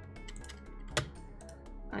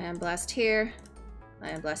 Ion blast here.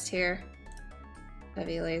 Ion blast here.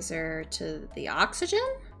 Heavy laser to the oxygen?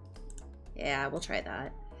 Yeah, we'll try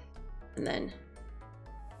that. And then...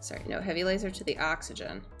 Sorry, no, heavy laser to the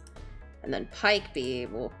oxygen. And then pike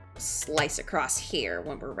beam will slice across here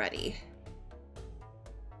when we're ready.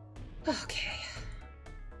 Okay.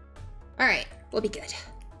 Alright, we'll be good.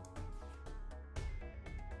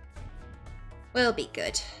 We'll be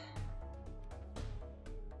good.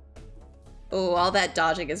 Oh, all that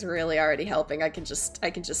dodging is really already helping. I can just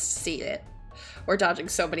see it. We're dodging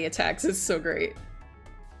so many attacks. It's so great.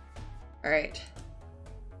 Alright.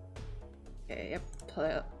 Okay, yep.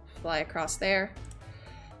 Fly across there.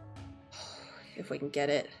 If we can get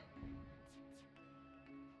it.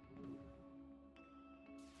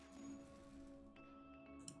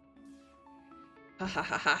 Ha ha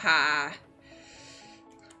ha ha ha.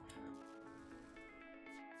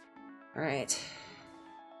 Alright.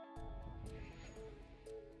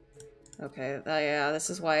 Okay, yeah,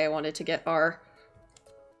 this is why I wanted to get our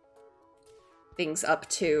things up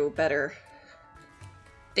to better.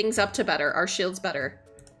 Things up to better. Our shields better.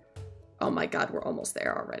 Oh my god, we're almost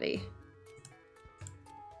there already.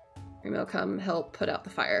 Remo, come help put out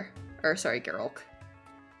the fire. Or, sorry, Geralk.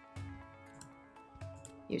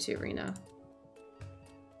 You too, Reno.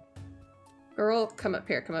 Girl, come up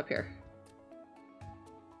here, come up here.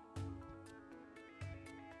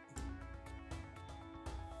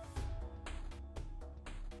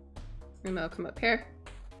 Remo, come up here.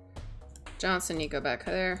 Johnson, you go back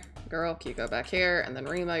there. Girl, you go back here. And then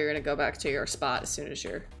Remo, you're gonna go back to your spot as soon as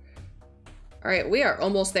you're... Alright, we are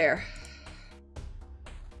almost there.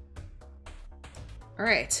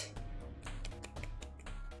 Alright.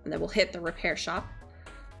 And then we'll hit the repair shop.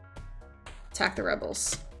 Attack the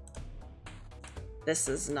rebels. This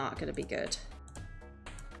is not gonna be good.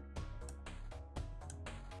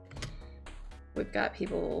 We've got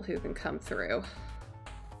people who can come through.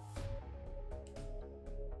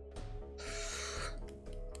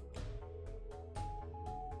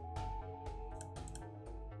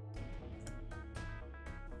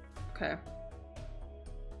 Okay.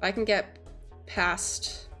 If I can get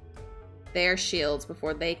past their shields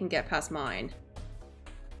before they can get past mine.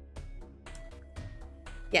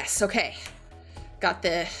 Yes, okay. Got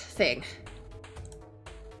the thing.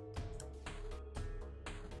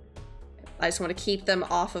 I just want to keep them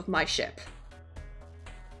off of my ship.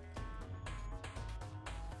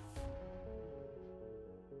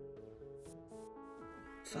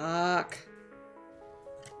 Fuck.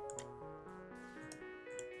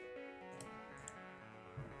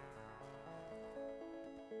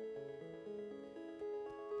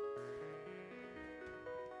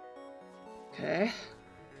 Okay.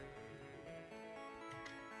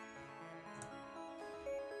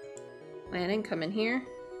 Lanning, come in here.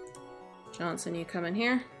 Johnson, you come in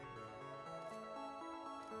here.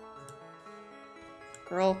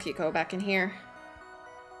 Girl, you go back in here.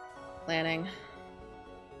 Lanning.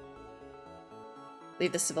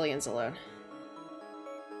 Leave the civilians alone.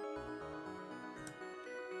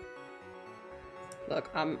 Look,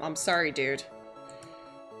 I'm sorry, dude.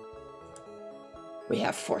 We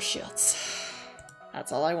have 4 shields.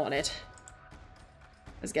 That's all I wanted.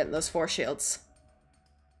 Was getting those 4 shields.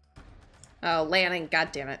 Oh, Lanning,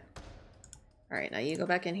 god damn it. Alright, now you go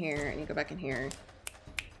back in here, and you go back in here.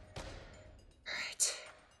 Alright.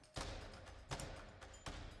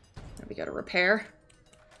 Now we go to repair.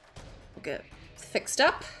 We'll get fixed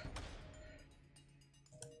up.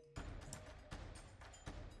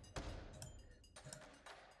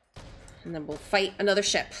 And then we'll fight another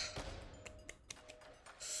ship.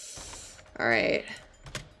 Alright.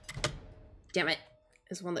 Damn it.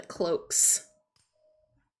 There's one that cloaks.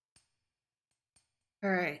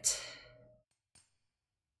 Alright.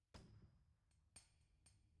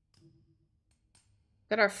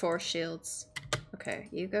 Got our 4 shields. Okay,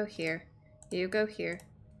 you go here. You go here.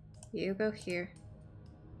 You go here.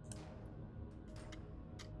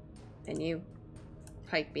 And you,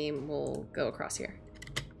 pike beam, will go across here.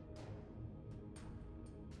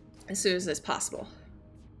 As soon as it's possible.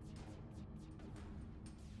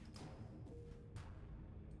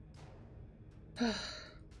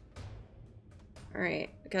 Alright,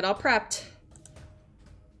 got all prepped.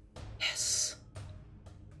 Yes.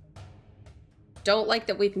 Don't like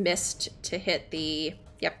that we've missed to hit the...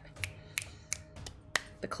 Yep.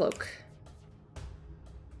 The cloak.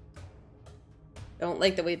 Don't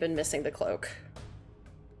like that we've been missing the cloak.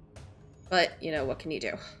 But, you know, what can you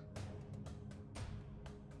do?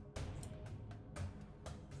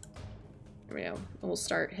 There we go. We'll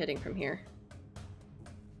start hitting from here.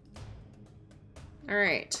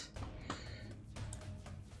 Alright.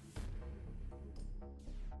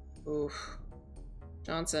 Oof.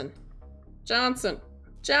 Johnson. Johnson!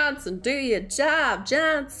 Johnson, do your job,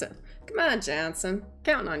 Johnson! Come on, Johnson.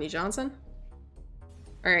 Counting on you, Johnson.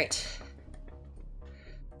 Alright.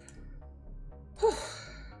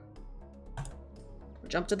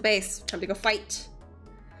 Jump to the base. Time to go fight.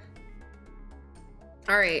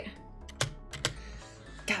 Alright.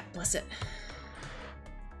 God bless it.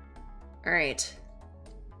 Alright.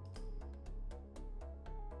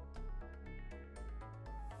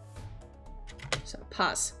 So,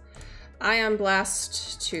 pause. Ion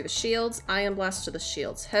blast to the shields. Ion blast to the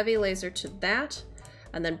shields. Heavy laser to that.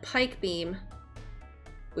 And then pike beam.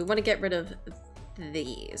 We want to get rid of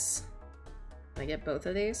these. Can I get both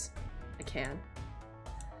of these? I can.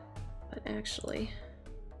 But actually,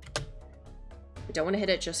 we don't want to hit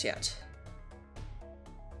it just yet.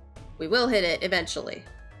 We will hit it eventually,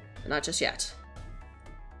 but not just yet.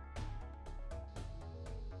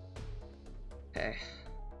 Okay.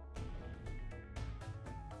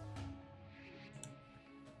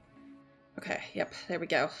 Okay, yep, there we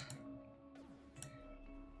go.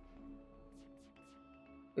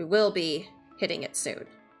 We will be hitting it soon.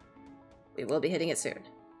 We will be hitting it soon.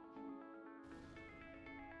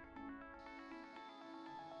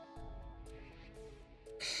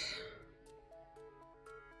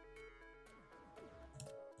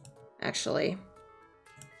 Actually,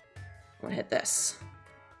 I'm gonna hit this.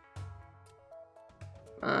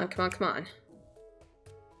 Come on, come on, come on.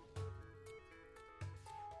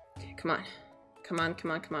 Okay, come on. Come on,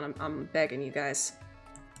 come on, come on. I'm begging you guys.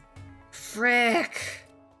 Frick!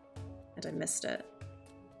 And I missed it.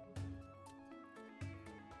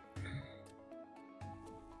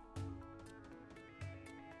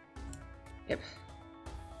 Yep.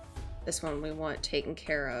 This one we want taken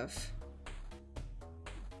care of.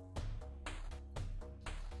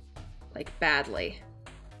 Like, badly.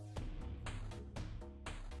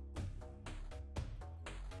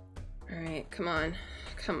 Alright, come on.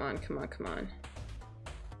 Come on, come on, come on.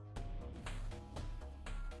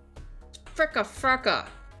 Fricka, fricka!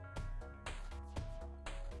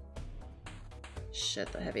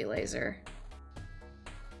 Shit, the heavy laser.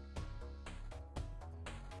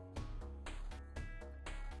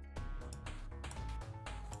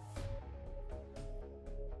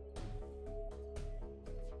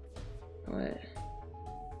 What?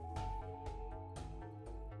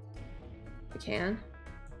 We can?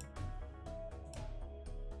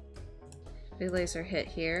 Heavy laser hit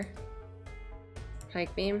here.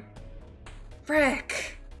 Pike beam.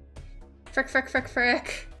 Frick! Frick, frick, frick,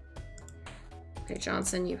 frick! Okay,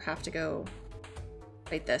 Johnson, you have to go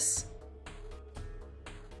fight this.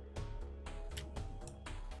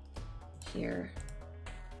 Here.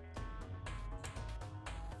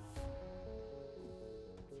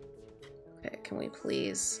 Okay, can we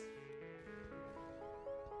please?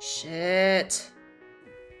 Shit!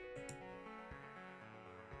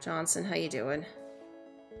 Johnson, how you doing?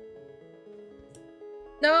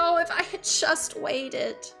 No, if I had just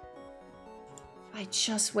waited. I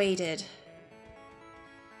just waited.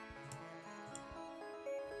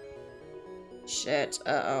 Shit.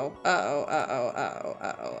 Uh-oh. Uh-oh. Uh-oh. Uh-oh.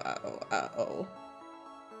 Uh-oh. Uh-oh. Uh-oh.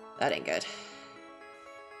 That ain't good.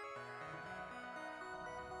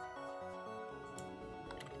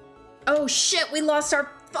 Oh shit, we lost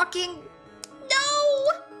our fucking... No!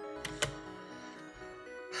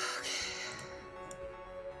 Okay.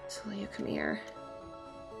 So you come here.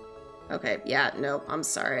 Okay, yeah, nope, I'm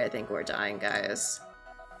sorry. I think we're dying, guys.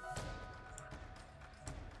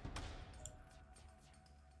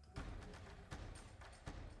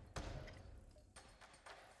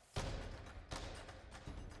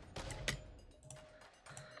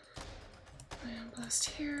 Ion blast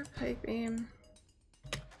here, pipe beam.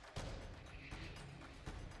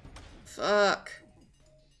 Fuck.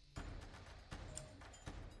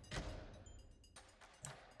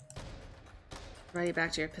 Ready,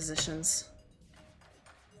 back to your positions.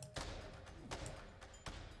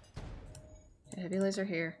 Okay, heavy laser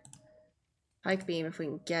here. Pike beam if we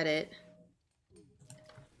can get it.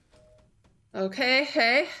 Okay,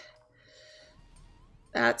 hey.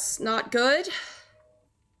 That's not good.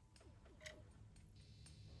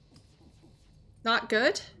 Not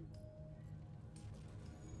good.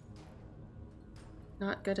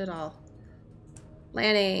 Not good at all.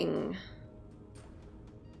 Landing.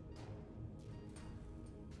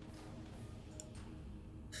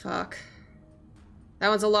 Fuck. That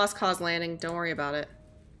one's a lost cause landing. Don't worry about it.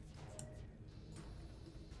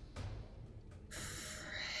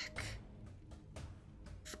 Frick.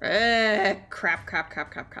 Frick. Crap, crap, crap,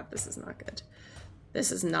 crap, crap. This is not good.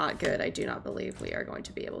 This is not good. I do not believe we are going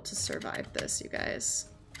to be able to survive this, you guys.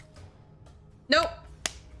 Nope.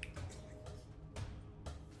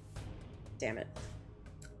 Damn it.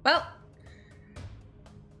 Well,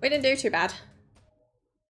 we didn't do too bad.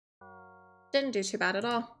 Didn't do too bad at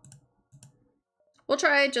all. We'll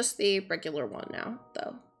try just the regular one now,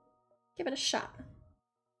 though. Give it a shot.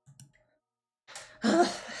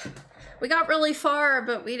 We got really far,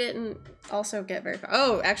 but we didn't also get very far.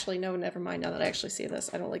 Oh, actually, no, never mind. Now that I actually see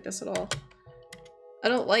this, I don't like this at all. I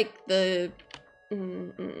don't like the...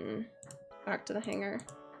 Back to the hangar.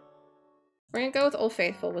 We're gonna go with Old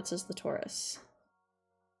Faithful, which is the Taurus.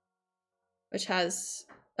 Which has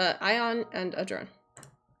Ion and a drone.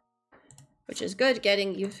 Which is good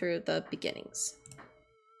getting you through the beginnings.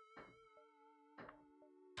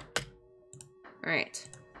 Alright.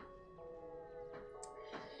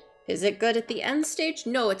 Is it good at the end stage?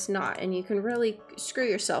 No, it's not. And you can really screw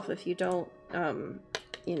yourself if you don't,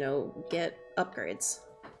 you know, get upgrades.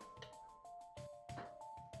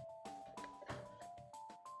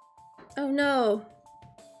 Oh no.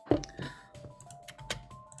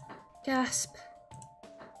 Gasp.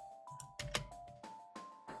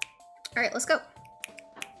 Alright, let's go.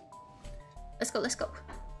 Let's go, let's go.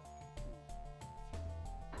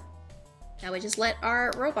 Now we just let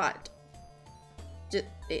our robot...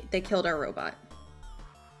 They killed our robot.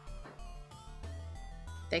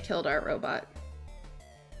 They killed our robot.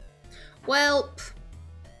 Well...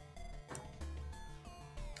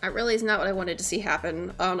 That really is not what I wanted to see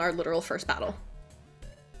happen on our literal first battle.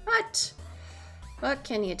 But... what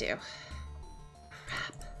can you do?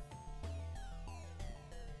 Crap.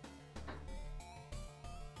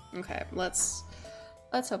 Okay, let's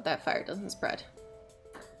hope that fire doesn't spread.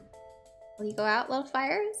 Will you go out, little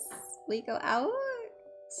fires? Will you go out?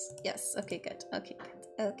 Yes, okay, good. Okay, good.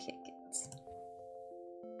 Okay, good.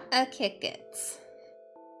 Okay, good.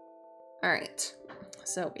 Alright.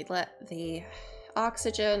 So we let the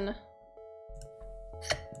oxygen,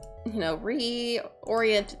 you know,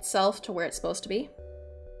 reorient itself to where it's supposed to be.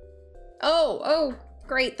 Oh,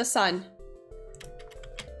 great, the sun.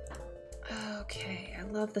 Okay, I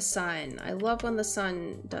love the sun. I love when the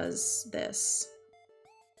sun does this.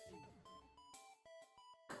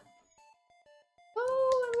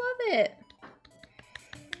 Oh, I love it.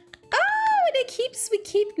 Oh, and we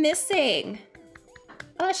keep missing.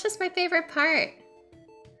 Oh, it's just my favorite part.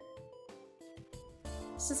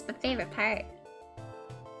 This is my favorite part.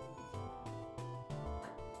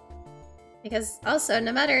 Because also,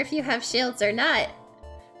 no matter if you have shields or not,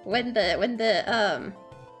 when the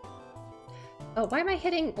oh, why am I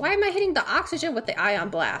hitting the oxygen with the ion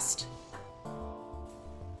blast?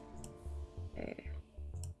 Okay.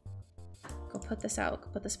 Go put this out. Go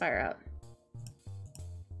put this fire out.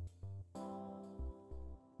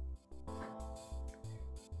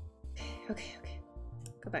 Okay.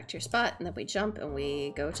 Go back to your spot, and then we jump and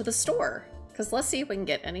we go to the store. Because let's see if we can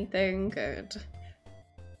get anything good.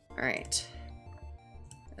 Alright.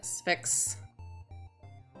 Let's fix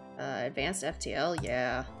advanced FTL,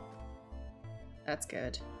 yeah. That's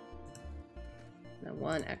good. And then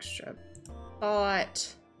one extra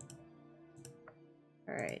bot.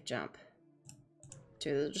 Alright, jump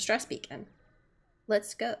to the distress beacon.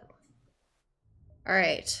 Let's go.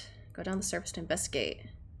 Alright, go down the surface to investigate.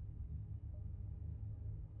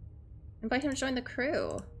 Invite him to join the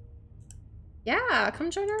crew. Yeah,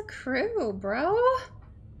 come join our crew, bro.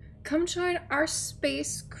 Come join our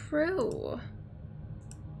space crew.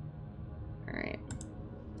 Alright.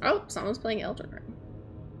 Oh, someone's playing Elden Ring.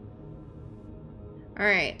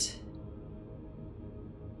 Alright.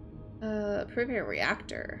 Prove your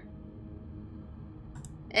reactor.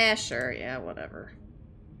 Sure, yeah, whatever.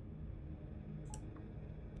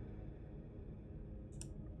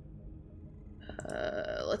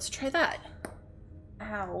 Let's try that.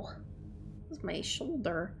 Ow. This is my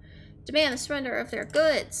shoulder. Demand the surrender of their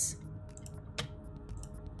goods.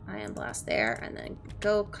 Ion blast there, and then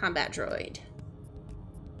go combat droid.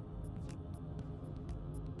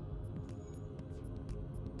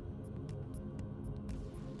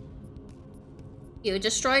 You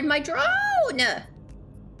destroyed my drone!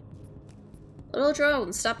 Little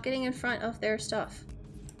drone, stop getting in front of their stuff.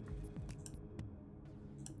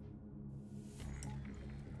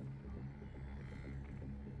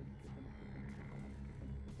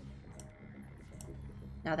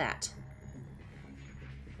 Now that.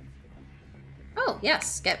 Oh,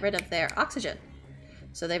 yes, get rid of their oxygen.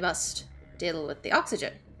 So they must deal with the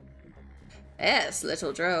oxygen. Yes,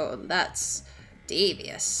 little drone, that's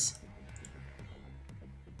devious.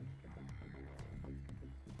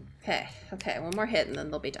 Okay, one more hit and then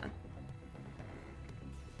they'll be done.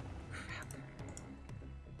 Crap.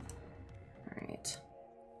 Alright.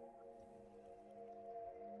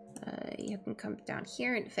 You can come down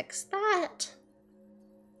here and fix that.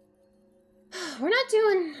 We're not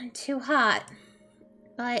doing too hot,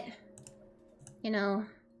 but, you know,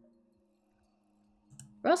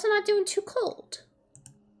 we're also not doing too cold.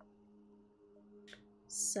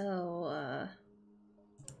 So,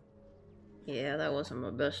 Yeah, that wasn't my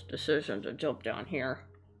best decision to jump down here.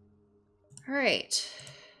 Alright.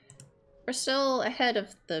 We're still ahead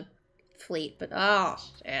of the fleet, but oh,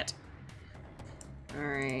 shit.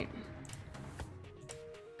 Alright.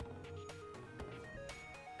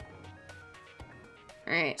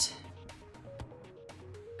 Alright.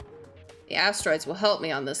 The asteroids will help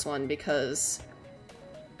me on this one because,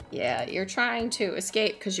 yeah, you're trying to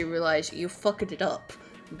escape because you realize you fucked it up,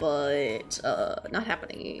 but, not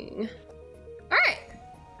happening. Alright!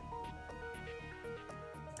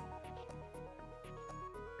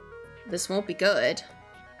 This won't be good.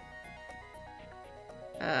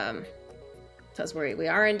 Because we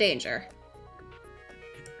are in danger.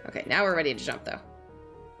 Okay, now we're ready to jump, though.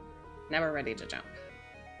 Now we're ready to jump.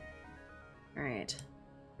 Alright.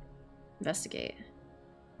 Investigate.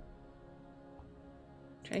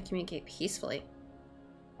 Try to communicate peacefully.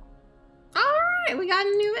 Alright, we got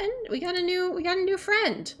a new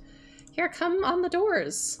friend. Here, come on the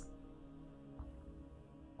doors.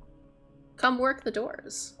 Come work the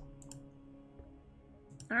doors.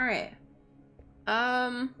 Alright.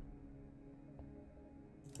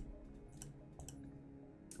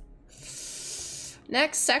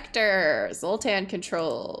 Next sector, Zoltan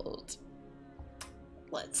controlled.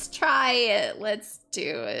 Let's try it. Let's do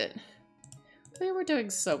it. They were doing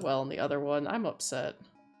so well in the other one. I'm upset.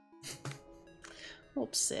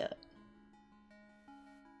 Upset.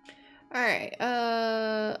 Alright,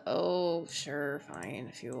 oh, sure,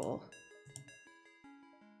 fine, fuel.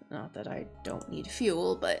 Not that I don't need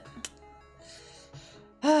fuel, but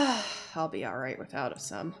I'll be alright without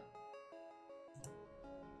some.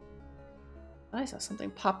 I saw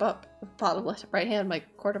something pop up at the bottom left right hand my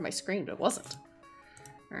corner of my screen, but it wasn't.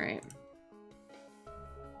 Alright.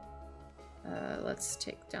 Let's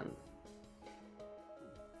take down...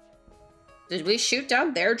 Did we shoot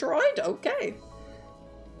down their droid? Okay.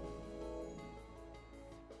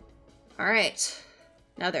 Alright.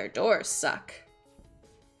 Now their doors suck.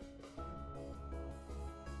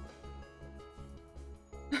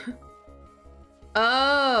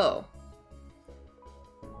 Oh!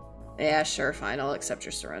 Yeah, sure, fine. I'll accept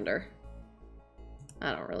your surrender.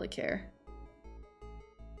 I don't really care.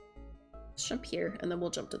 Let's jump here, and then we'll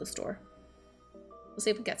jump to the store. We'll see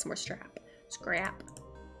if we get some more scrap.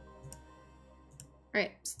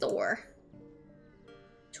 Alright, store.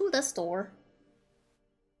 To the store.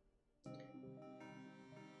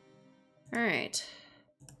 Alright.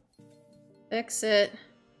 Fix it.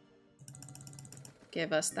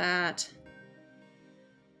 Give us that.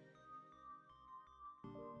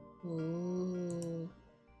 Ooh.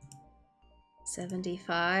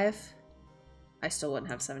 75. I still wouldn't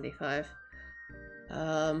have 75.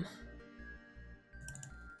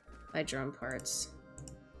 My drone parts.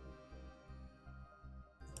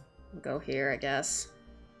 We'll go here, I guess.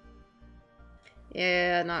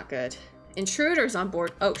 Yeah, not good. Intruders on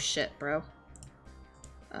board. Oh shit, bro.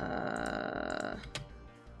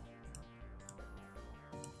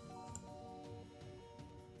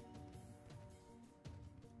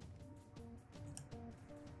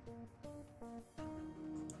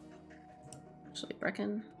 Actually,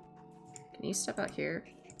 Brecken, can you step out here?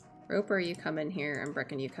 Roper, you come in here, and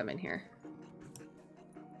Brecken, you come in here.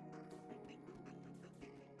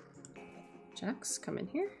 Jax, come in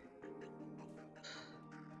here.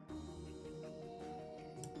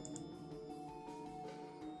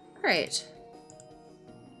 Alright.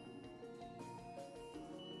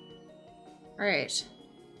 Alright.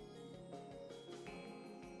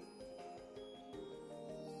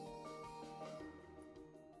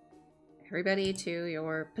 Everybody to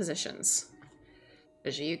your positions.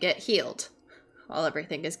 As you get healed while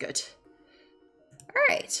everything is good.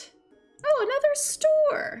 Alright. Oh, another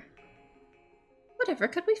store! Whatever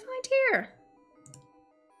could we find here?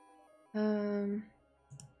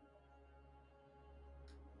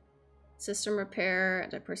 System repair,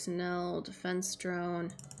 anti-personnel, defense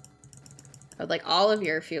drone. I would like all of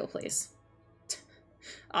your fuel, please.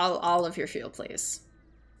 all of your fuel, please.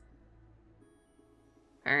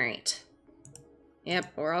 Alright.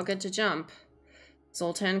 Yep, we're all good to jump.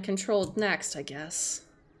 Zoltan controlled next, I guess.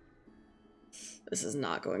 This is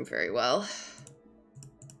not going very well.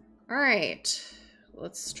 Alright.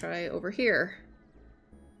 Let's try over here.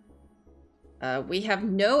 We have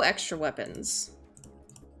no extra weapons.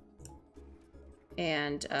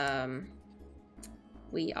 And,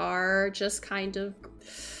 we are just kind of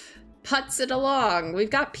putzing along. We've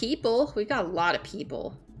got people. We've got a lot of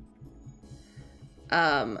people.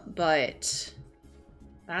 But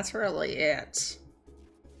that's really it.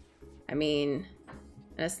 I mean,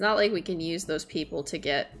 and it's not like we can use those people to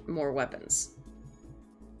get more weapons.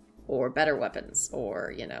 Or better weapons.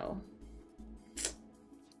 Or, you know,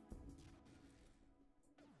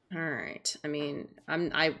 Alright. I mean,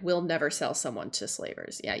 I will never sell someone to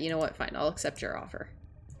slavers. Yeah, you know what? Fine. I'll accept your offer.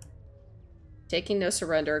 Taking no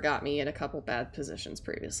surrender got me in a couple bad positions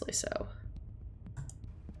previously, so...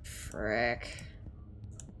 Frick.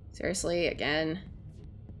 Seriously, again?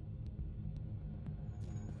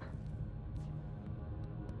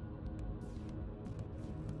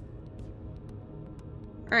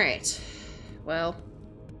 Alright. Well...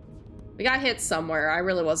 We got hit somewhere. I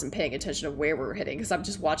really wasn't paying attention to where we were hitting, because I'm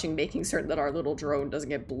just watching, making certain that our little drone doesn't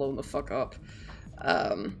get blown the fuck up.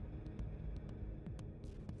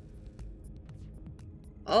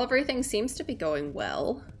 Everything seems to be going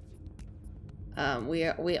well.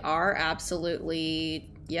 We are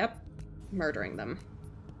absolutely, yep, murdering them.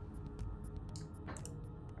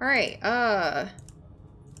 Alright,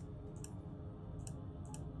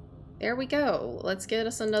 there we go. Let's get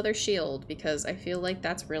us another shield, because I feel like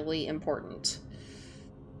that's really important.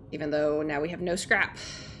 Even though now we have no scrap.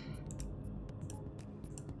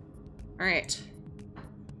 Alright.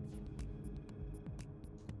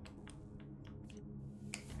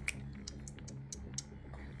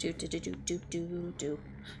 Do do do do do do do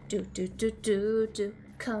do do do do do.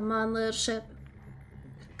 Come on, little ship.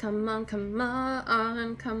 Come on, come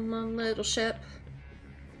on, come on, little ship.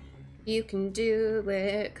 You can do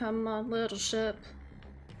it. Come on, little ship.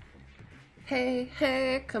 Hey,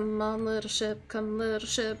 hey, come on, little ship. Come, little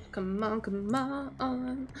ship. Come on, come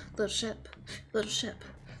on. Little ship, little ship,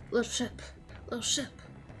 little ship, little ship.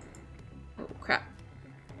 Oh, crap.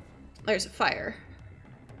 There's a fire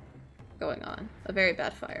going on. A very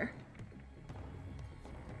bad fire.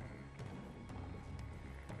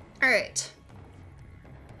 Alright.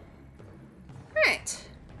 Alright.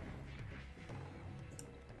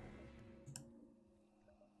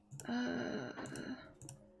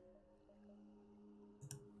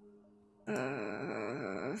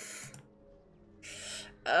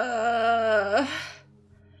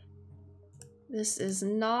 This is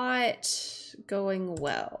not going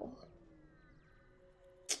well.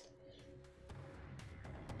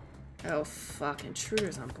 Oh, fuck.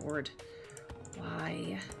 Intruder's on board.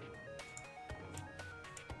 Why?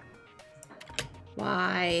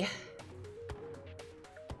 Why?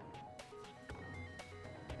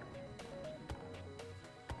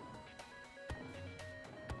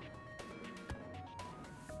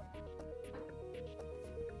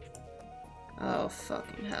 Oh,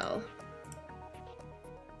 fucking hell.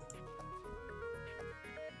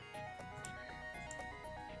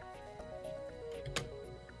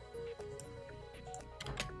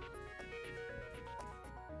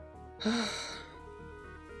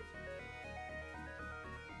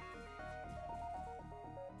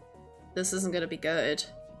 This isn't gonna be good.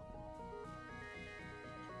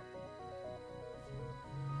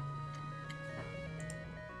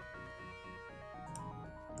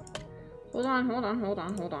 Hold on, hold on, hold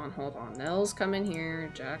on, hold on, hold on. Nell's coming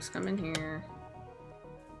here. Jack's coming here.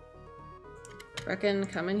 Brecken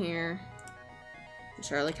coming here. And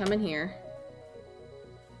Charlie coming here.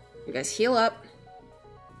 You guys heal up.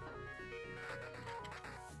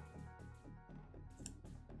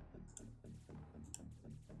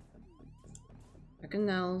 Brecken,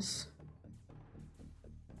 Nell's.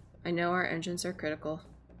 I know our engines are critical.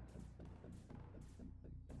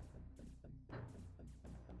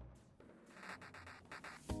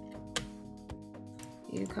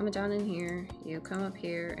 You come down in here, you come up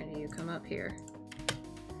here, and you come up here.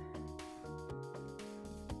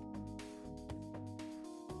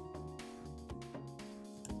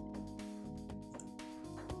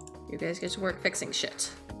 You guys get to work fixing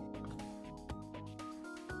shit.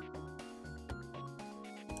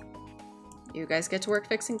 You guys get to work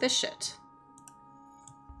fixing this shit.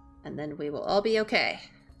 And then we will all be okay.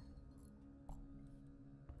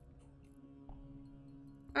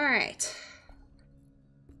 Alright.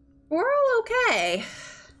 We're all okay.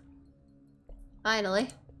 Finally.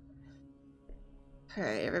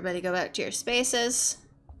 Alright, everybody go back to your spaces.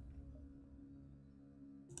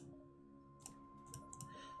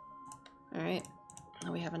 Alright.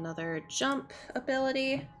 Now we have another jump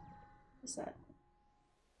ability. What's that?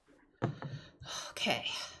 Okay.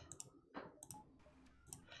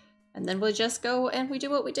 And then we'll just go and we do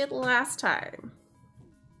what we did last time.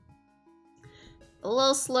 A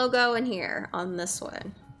little slow going here on this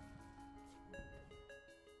one.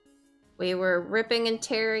 We were ripping and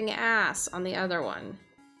tearing ass on the other one.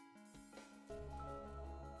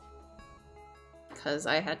 Because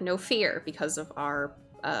I had no fear because of our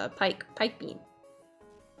pike beam.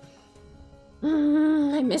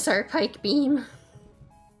 I miss our pike beam.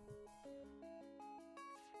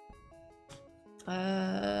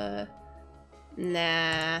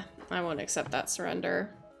 Nah, I won't accept that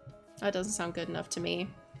surrender. That doesn't sound good enough to me.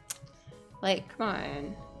 Like, come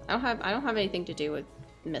on. I don't have anything to do with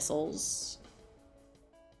missiles.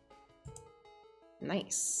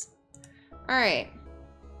 Nice. Alright.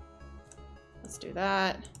 Let's do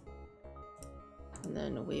that. And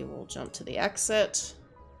then we will jump to the exit.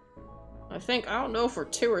 I don't know if we're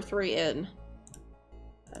 2 or 3 in.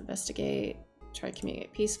 Investigate. Try to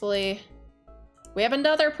communicate peacefully. We have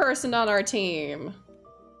another person on our team.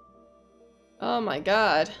 Oh my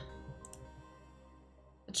god.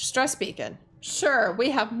 A distress beacon. Sure,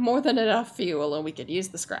 we have more than enough fuel and we could use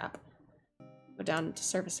the scrap. Go down to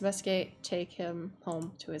service investigate. Take him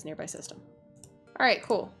home to his nearby system. Alright,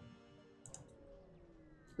 cool.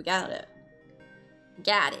 We got it.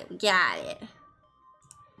 Got it. We got it.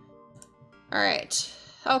 Alright.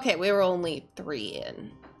 Okay, we were only 3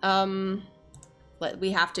 in.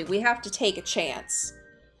 We have to take a chance.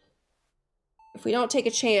 If we don't take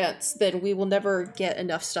a chance, then we will never get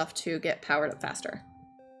enough stuff to get powered up faster.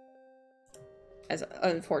 As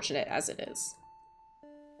unfortunate as it is.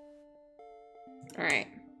 Alright.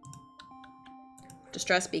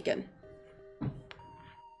 Distress beacon.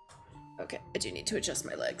 Okay, I do need to adjust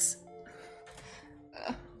my legs.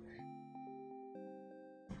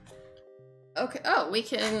 Okay, oh, we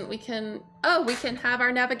can have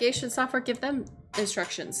our navigation software give them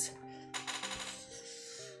instructions.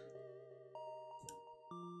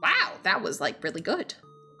 Wow, that was like really good.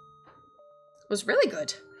 It was really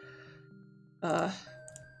good. There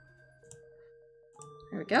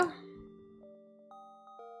we go.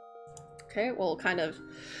 Okay, we'll kind of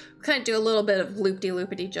do a little bit of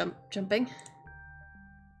loop-de-loopity jumping.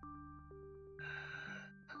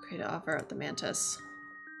 Okay, to offer out the mantis.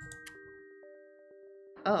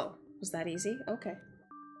 Oh, was that easy? Okay.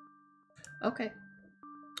 Okay.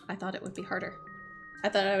 I thought it would be harder. I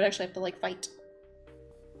thought I would actually have to, like, fight.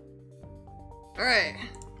 Alright.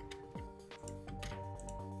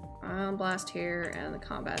 Ion blast here and the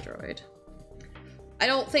combat droid. I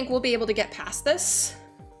don't think we'll be able to get past this.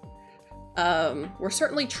 We're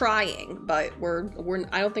certainly trying, but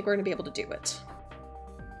I don't think we're gonna be able to do it.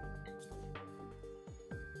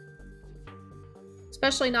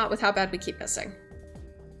 Especially not with how bad we keep missing.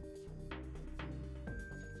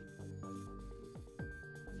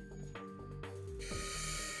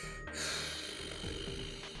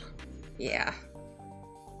 Yeah.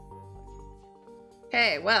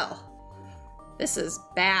 Okay, well. This is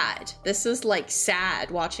bad. This is, like,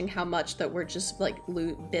 sad watching how much that we're just, like,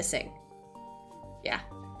 missing. Yeah.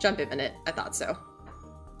 Jump imminent. I thought so.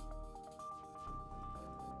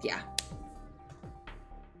 Yeah.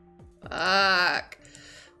 Fuck.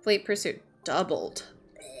 Fleet pursuit doubled.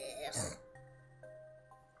 Ugh.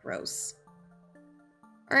 Gross.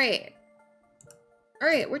 Alright.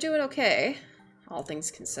 Alright, we're doing okay. All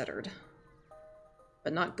things considered.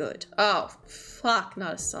 But not good. Oh, fuck,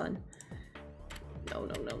 not a sun. No,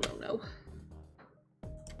 no, no, no, no.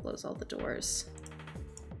 Close all the doors.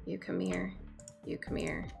 You come here. You come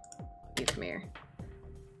here. You come here.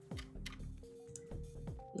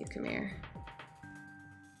 You come here.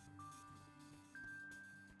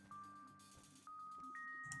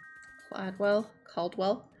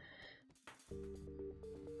 Caldwell.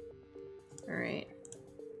 Alright.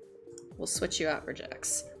 We'll switch you out for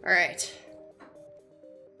Jax. Alright.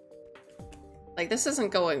 Like, this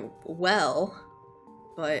isn't going well,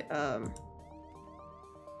 but,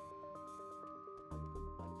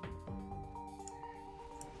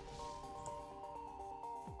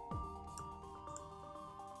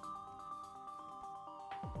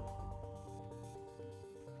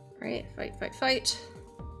 Alright, fight, fight, fight.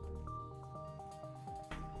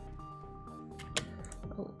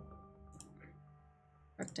 Oh.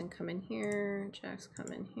 Recton come in here, Jax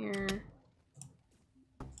come in here.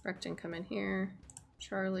 Recton come in here.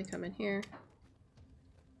 Charlie come in here.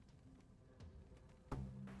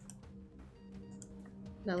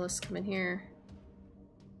 Nellis come in here.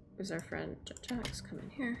 Where's our friend Jax come in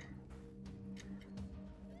here?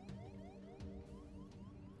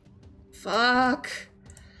 Fuck!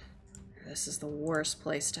 This is the worst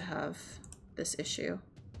place to have this issue.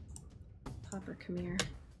 Popper, come here.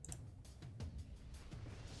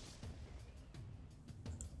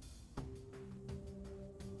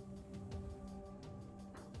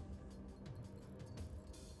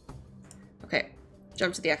 Okay,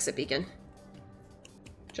 jump to the exit beacon.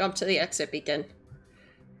 Jump to the exit beacon.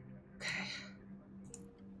 Okay.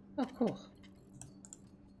 Oh, cool.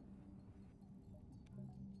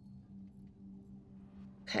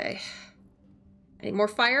 Okay. Any more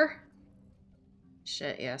fire?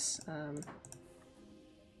 Shit, yes.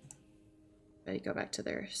 Better go back to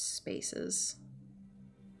their spaces.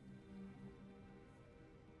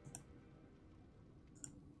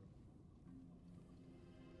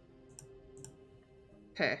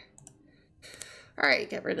 Okay. Alright,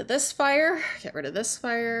 get rid of this fire. Get rid of this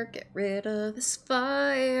fire. Get rid of this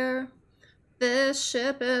fire. This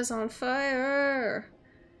ship is on fire.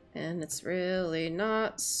 And it's really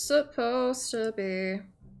not supposed to be.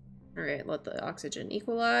 Alright, let the oxygen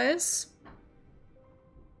equalize.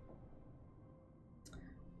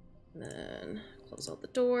 And then close all the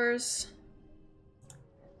doors.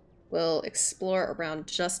 We'll explore around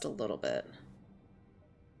just a little bit.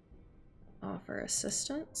 Offer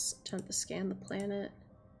assistance. Attempt to scan the planet.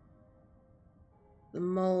 The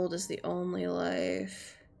mold is the only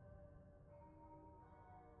life.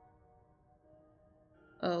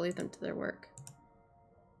 Oh, leave them to their work.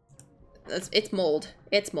 It's mold.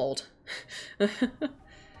 It's mold.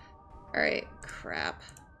 Alright, crap.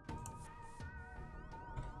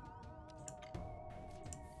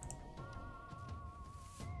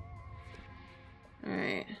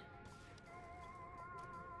 Alright.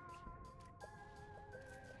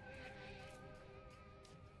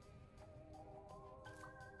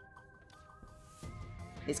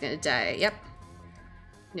 He's gonna die. Yep.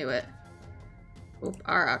 Knew it. Oop,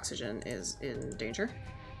 our oxygen is in danger.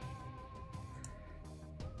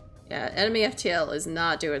 Yeah, enemy FTL is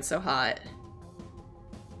not doing so hot.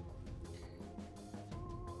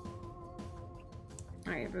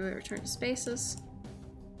 Alright, return to spaces.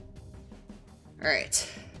 Alright.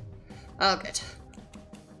 Oh, good.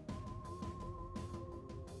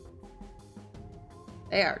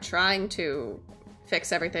 They are trying to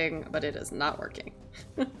fix everything, but it is not working.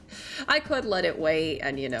 I could let it wait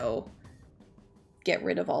and, you know, get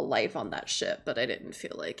rid of all life on that ship, but I didn't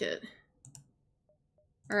feel like it.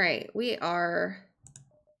 Alright, we are...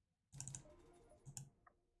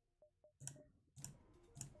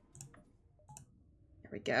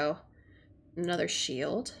 There we go. Another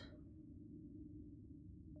shield.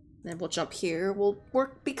 Then we'll jump here. We'll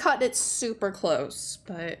be cutting it super close,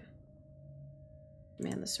 but...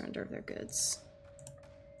 Demand the surrender of their goods.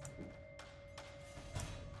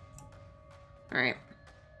 Alright.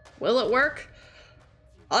 Will it work?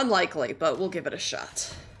 Unlikely, but we'll give it a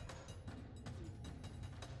shot.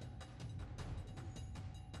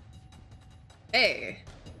 Hey.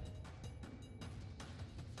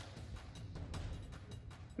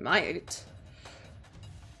 Might.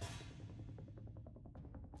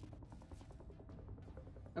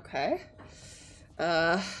 Okay.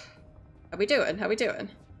 How we doing? How we doing?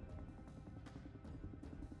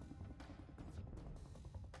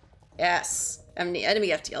 Yes. Enemy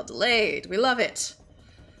FTL delayed. We love it.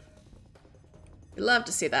 We love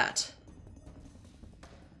to see that.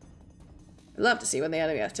 We love to see when the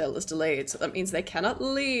enemy FTL is delayed, so that means they cannot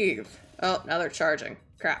leave. Oh, now they're charging.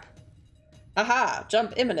 Crap. Aha!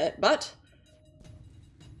 Jump imminent, but...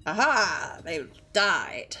 Aha! They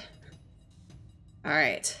died.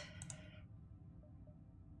 Alright.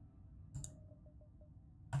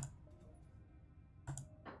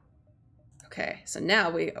 Okay, so now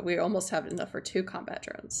we almost have enough for 2 combat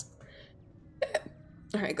drones.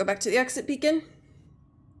 Alright, go back to the exit beacon.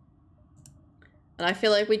 And I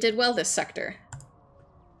feel like we did well this sector.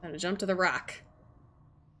 I'm gonna jump to the rock.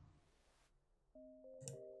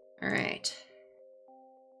 Alright.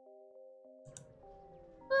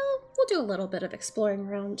 Well, we'll do a little bit of exploring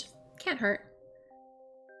around. Can't hurt.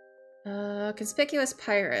 Conspicuous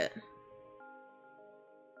pirate.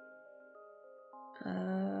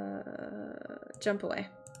 Jump away.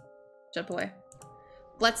 Jump away.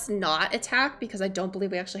 Let's not attack because I don't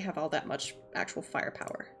believe we actually have all that much actual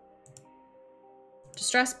firepower.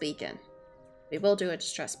 Distress beacon. We will do a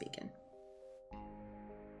distress beacon.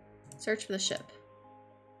 Search for the ship.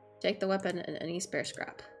 Take the weapon and any spare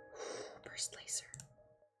scrap. Burst laser.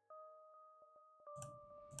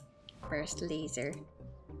 Burst laser.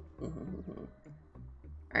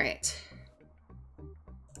 Alright.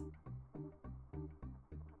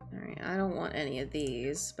 Alright, I don't want any of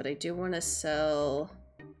these, but I do want to sell...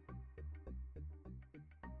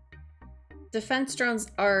 Defense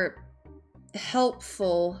drones are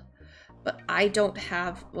helpful, but I don't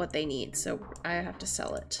have what they need, so I have to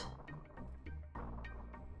sell it.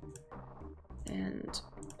 And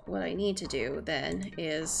what I need to do then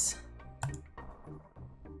is...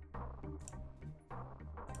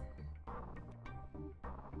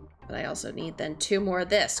 But I also need then 2 more of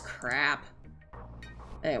this. Crap.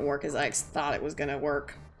 That didn't work as I thought it was gonna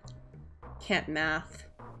work. Can't math.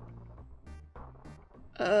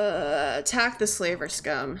 Attack the slaver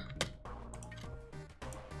scum.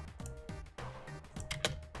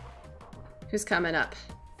 Who's coming up?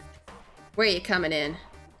 Where are you coming in?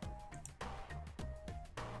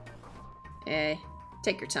 Hey,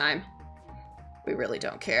 take your time. We really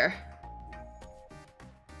don't care.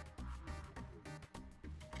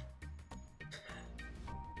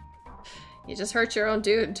 You just hurt your own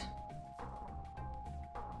dude.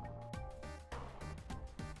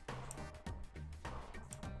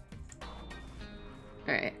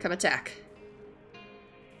 Alright, come attack.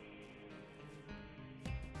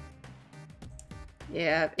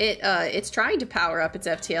 Yeah, it's trying to power up its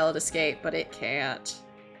FTL at escape, but it can't.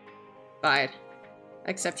 Fine.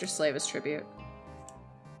 Accept your slave as tribute.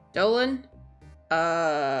 Dolan?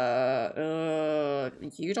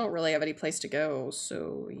 You don't really have any place to go,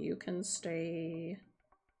 so you can stay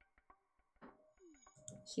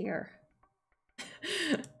here.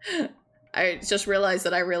 I just realized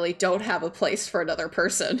that I really don't have a place for another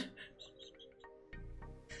person.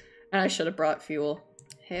 And I should have brought fuel.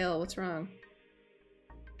 Hail, what's wrong?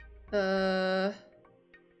 I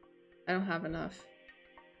don't have enough.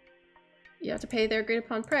 You have to pay their agreed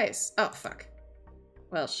upon price. Oh, fuck.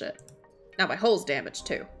 Well, shit. Now my hull's damaged,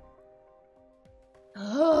 too.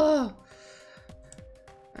 Oh!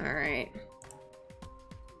 Alright.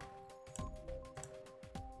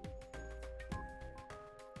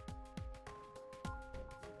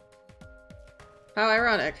 How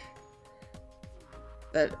ironic.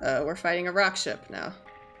 That, we're fighting a rock ship now.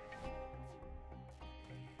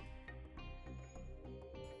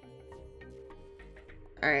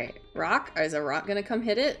 Alright, rock? Is a rock gonna come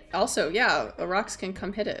hit it? Also, yeah, the rocks can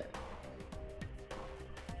come hit it.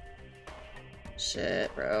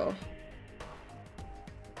 Shit, bro.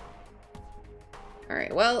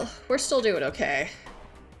 Alright, well, we're still doing okay.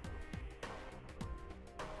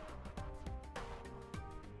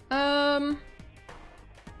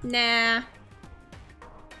 Nah.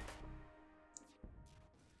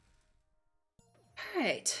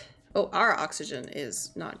 Alright. Oh, our oxygen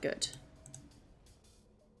is not good.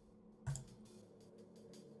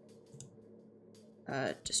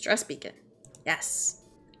 Distress beacon. Yes.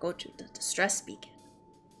 Go to the distress beacon.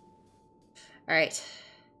 Alright.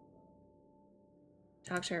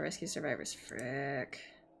 Talk to our rescue survivors. Frick.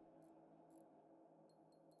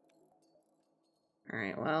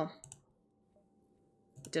 Alright, well.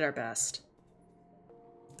 We did our best.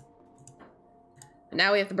 And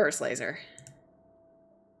now we have the burst laser.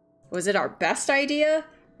 Was it our best idea?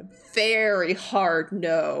 Very hard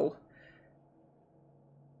no.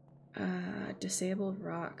 Disabled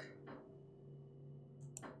rock.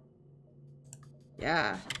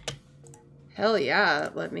 Yeah. Hell yeah,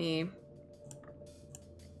 let me...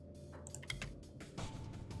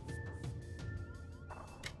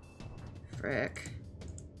 Frick.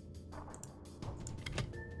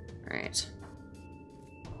 Alright.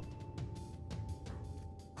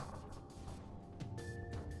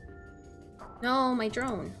 No, my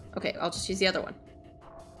drone. Okay, I'll just use the other one.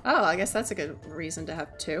 Oh, I guess that's a good reason to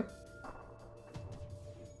have two.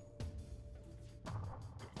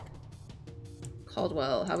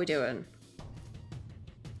 Caldwell, how we doing?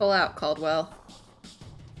 Pull out, Caldwell.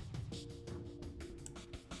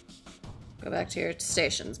 Go back to your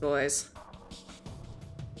stations, boys.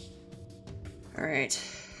 Alright.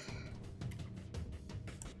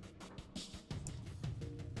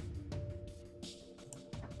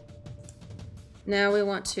 Now we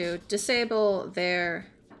want to disable their...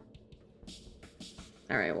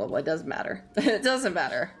 Alright, well, it doesn't matter. It doesn't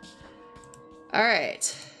matter.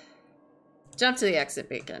 Alright. Jump to the exit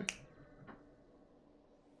beacon.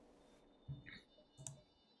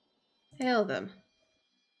 Hail them.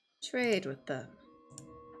 Trade with them.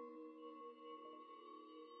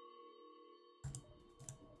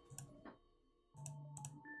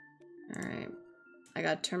 Alright. I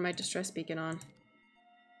gotta turn my distress beacon on.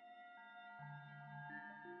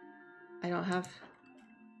 I don't have...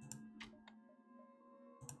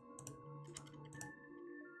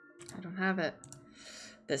 I don't have it.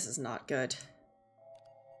 This is not good.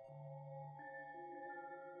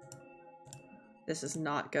 This is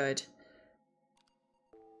not good.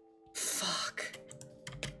 Fuck.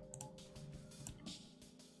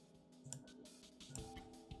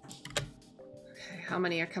 Okay, how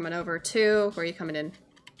many are coming over? 2. Where are you coming in?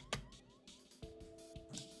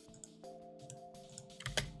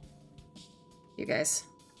 You guys.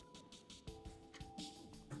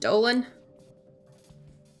 Dolan?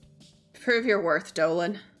 Prove your worth,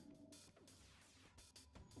 Dolan.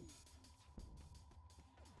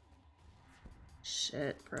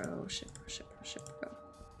 Shit, bro. Shit, bro. Shit, bro. Shit, bro.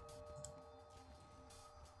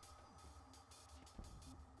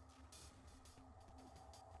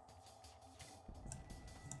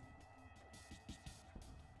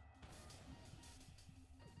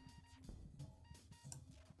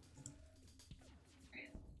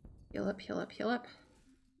 Heal up, heal up, heal up.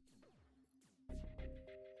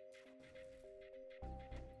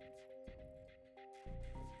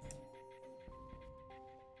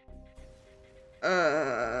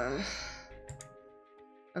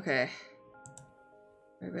 Okay.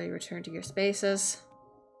 Everybody return to your spaces.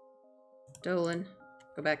 Dolan,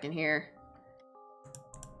 go back in here.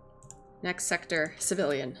 Next sector,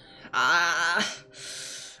 civilian. Ah!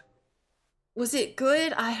 Was it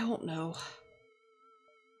good? I don't know.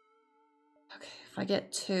 Okay, if I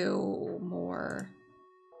get 2 more...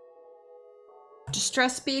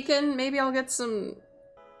 Distress beacon, maybe I'll get some...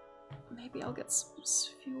 Maybe I'll get some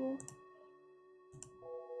fuel.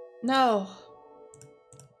 No!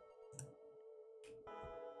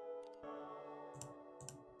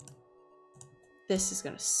 This is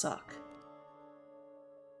gonna suck.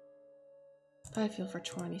 I feel for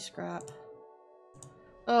 20 scrap.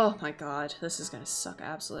 Oh my god, this is gonna suck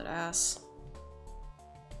absolute ass.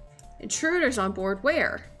 Intruders on board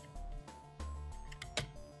where?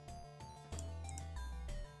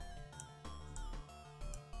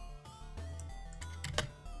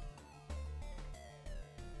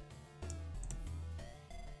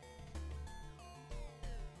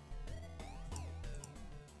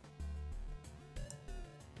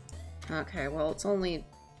 Okay, well, it's only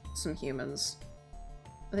some humans.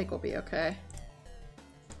 I think we'll be okay.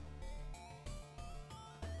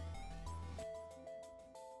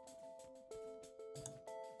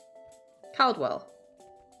 Caldwell.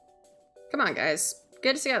 Come on, guys.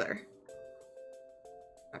 Get it together.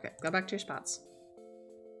 Okay, go back to your spots.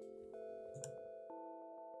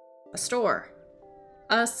 A store.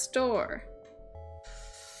 A store.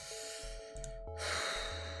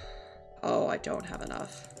 Oh, I don't have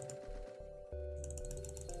enough.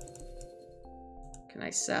 Can I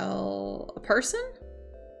sell a person?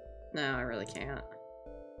 No, I really can't.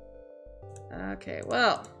 Okay,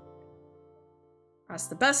 well. That's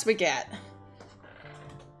the best we get.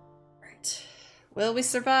 Right. Will we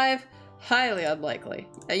survive? Highly unlikely.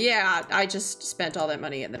 Yeah, I just spent all that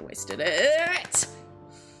money and then wasted it.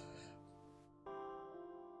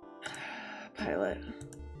 Pilot.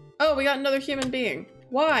 Oh, we got another human being.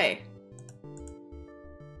 Why?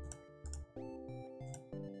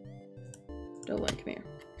 Dolan, come here.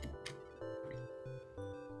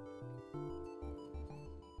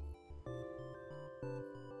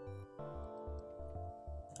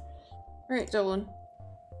 Alright, Dolan.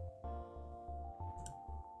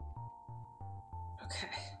 Okay.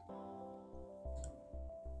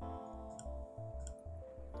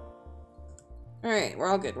 Alright, we're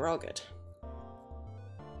all good, we're all good.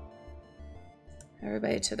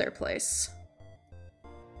 Everybody to their place.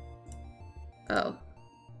 Oh.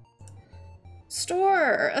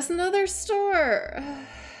 Store! Another store!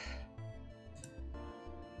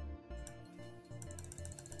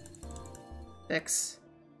 Fix.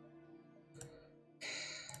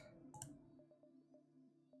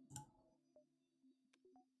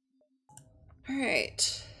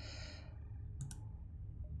 Alright.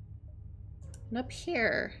 And up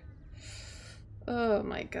here. Oh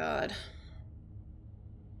my god.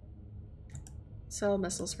 Sell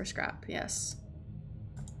missiles for scrap, yes.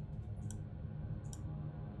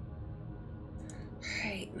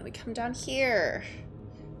 Alright, and then we come down here.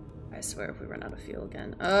 I swear if we run out of fuel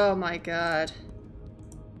again. Oh my god.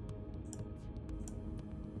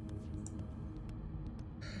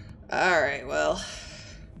 Alright, well.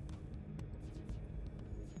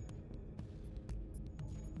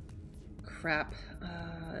 Crap.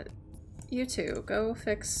 You two, go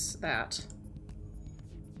fix that.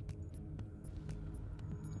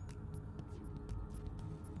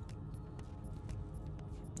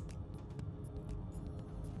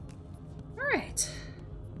 Alright.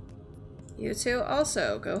 You two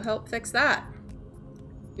also, go help fix that.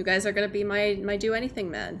 You guys are gonna be my do anything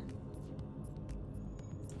men.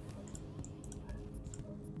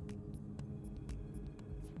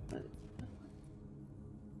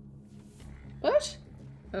 What?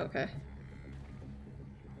 Oh, okay.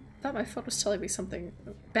 I thought my phone was telling me something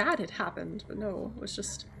bad had happened, but no, it was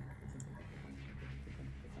just...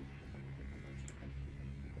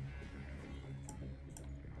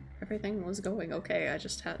 Everything was going okay, I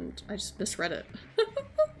just misread it.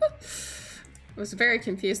 I was very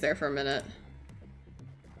confused there for a minute.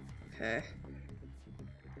 Okay.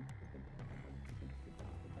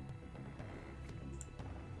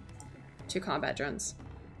 Two combat drones.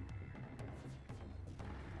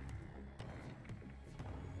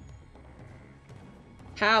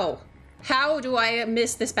 How? How do I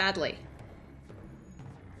miss this badly?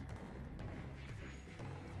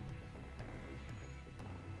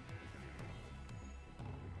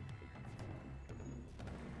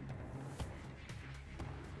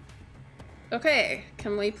 Okay,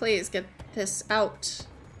 can we please get this out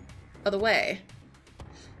of the way?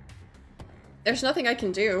 There's nothing I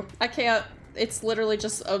can do. I can't. It's literally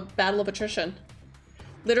just a battle of attrition.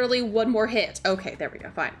 Literally one more hit. Okay, there we go.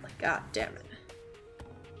 Fine. Like, god damn it.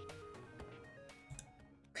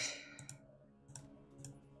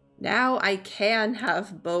 Now I can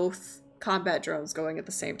have both combat drones going at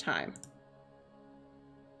the same time.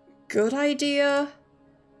 Good idea.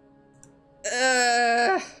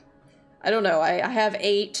 I don't know. I have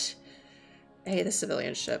 8. Hey, the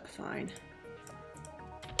civilian ship. Fine.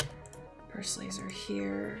 Burst laser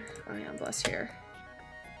here. Ion blast here.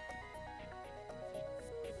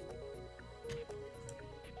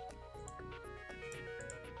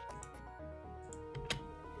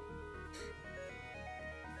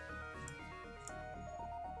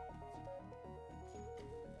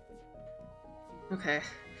 Okay.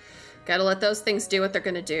 Gotta let those things do what they're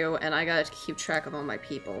gonna do, and I gotta keep track of all my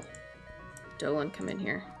people. Dolan, come in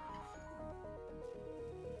here.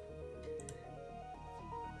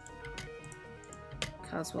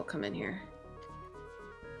 Coswell, come in here.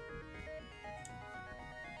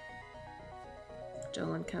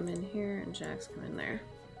 Dolan, come in here, and Jax, come in there.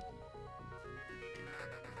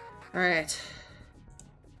 Alright.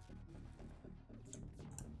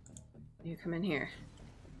 You come in here.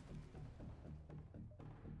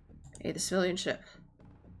 Hey, the civilian ship.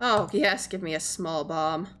 Oh, yes, give me a small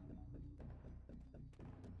bomb.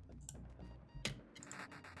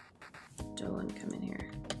 Dolan, come in here.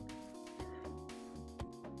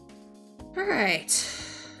 Alright.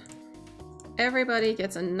 Everybody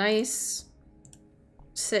gets a nice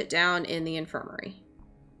sit down in the infirmary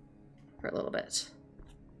for a little bit.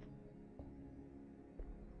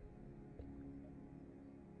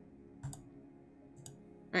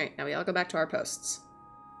 Alright, now we all go back to our posts.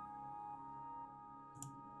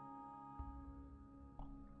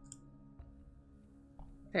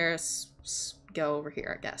 Paris, go over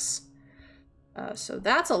here, I guess. So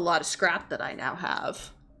that's a lot of scrap that I now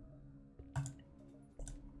have.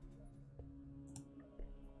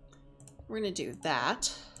 We're gonna do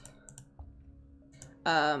that.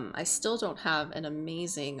 I still don't have an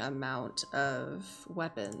amazing amount of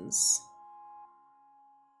weapons.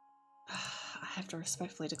 I have to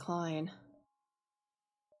respectfully decline.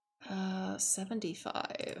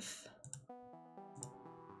 75.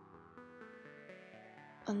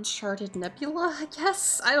 Uncharted Nebula, I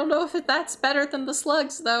guess? I don't know if that's better than the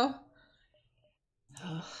slugs, though.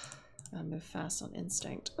 Ugh. I move fast on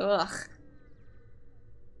instinct. Ugh.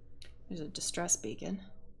 There's a distress beacon.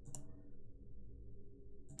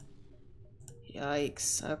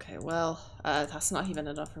 Yikes. Okay, well, that's not even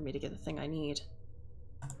enough for me to get the thing I need.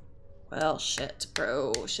 Well, shit,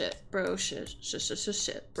 bro. Shit, bro.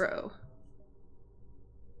 Shit, bro.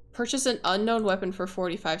 Purchase an unknown weapon for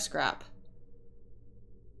 45 scrap.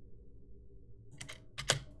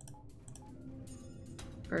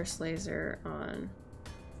 Burst laser on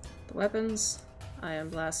the weapons. Ion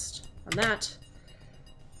blast on that.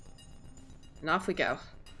 And off we go.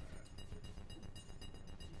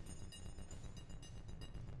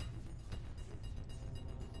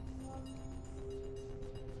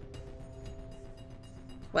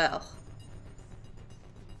 Well.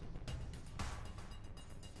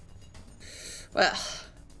 Well.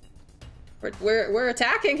 We're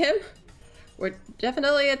attacking him. We're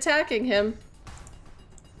definitely attacking him.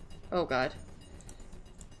 Oh god.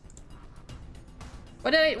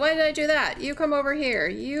 Why did I do that? You come over here.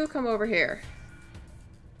 You come over here.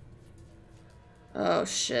 Oh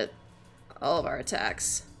shit. All of our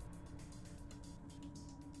attacks.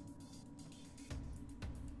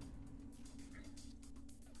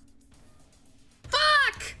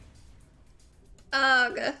 Fuck!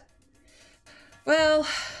 Ugh. Well,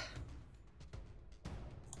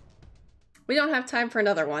 we don't have time for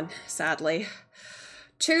another one, sadly.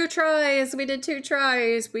 2 tries! We did 2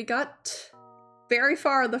 tries! We got very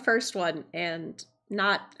far on the first one, and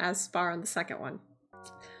not as far on the second one.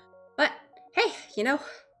 But, hey, you know,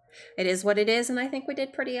 it is what it is, and I think we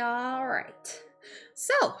did pretty alright.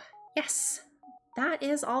 So, yes, that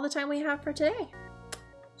is all the time we have for today.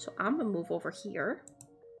 So I'm gonna move over here.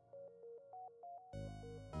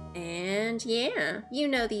 And yeah, you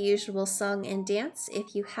know the usual song and dance.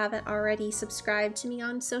 If you haven't already subscribed to me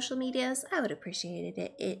on social medias, I would appreciate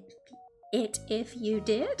it if you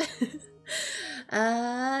did.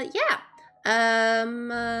 Yeah. I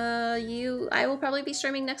will probably be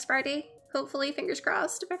streaming next Friday. Hopefully, fingers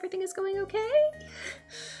crossed, if everything is going okay.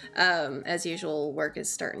 As usual, work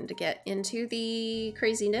is starting to get into the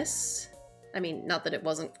craziness. I mean, not that it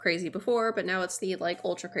wasn't crazy before, but now it's the, like,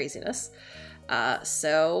 ultra craziness.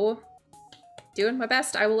 So, doing my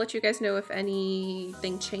best. I will let you guys know if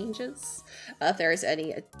anything changes, if there's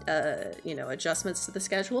any, you know, adjustments to the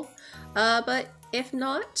schedule. But if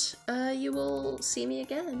not, you will see me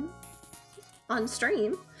again on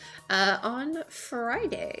stream on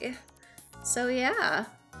Friday. So yeah,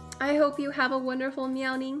 I hope you have a wonderful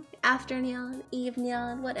meowing afternoon,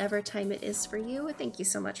 evening, whatever time it is for you. Thank you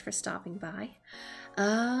so much for stopping by.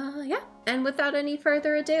 Yeah, and without any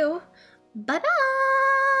further ado, bye-bye!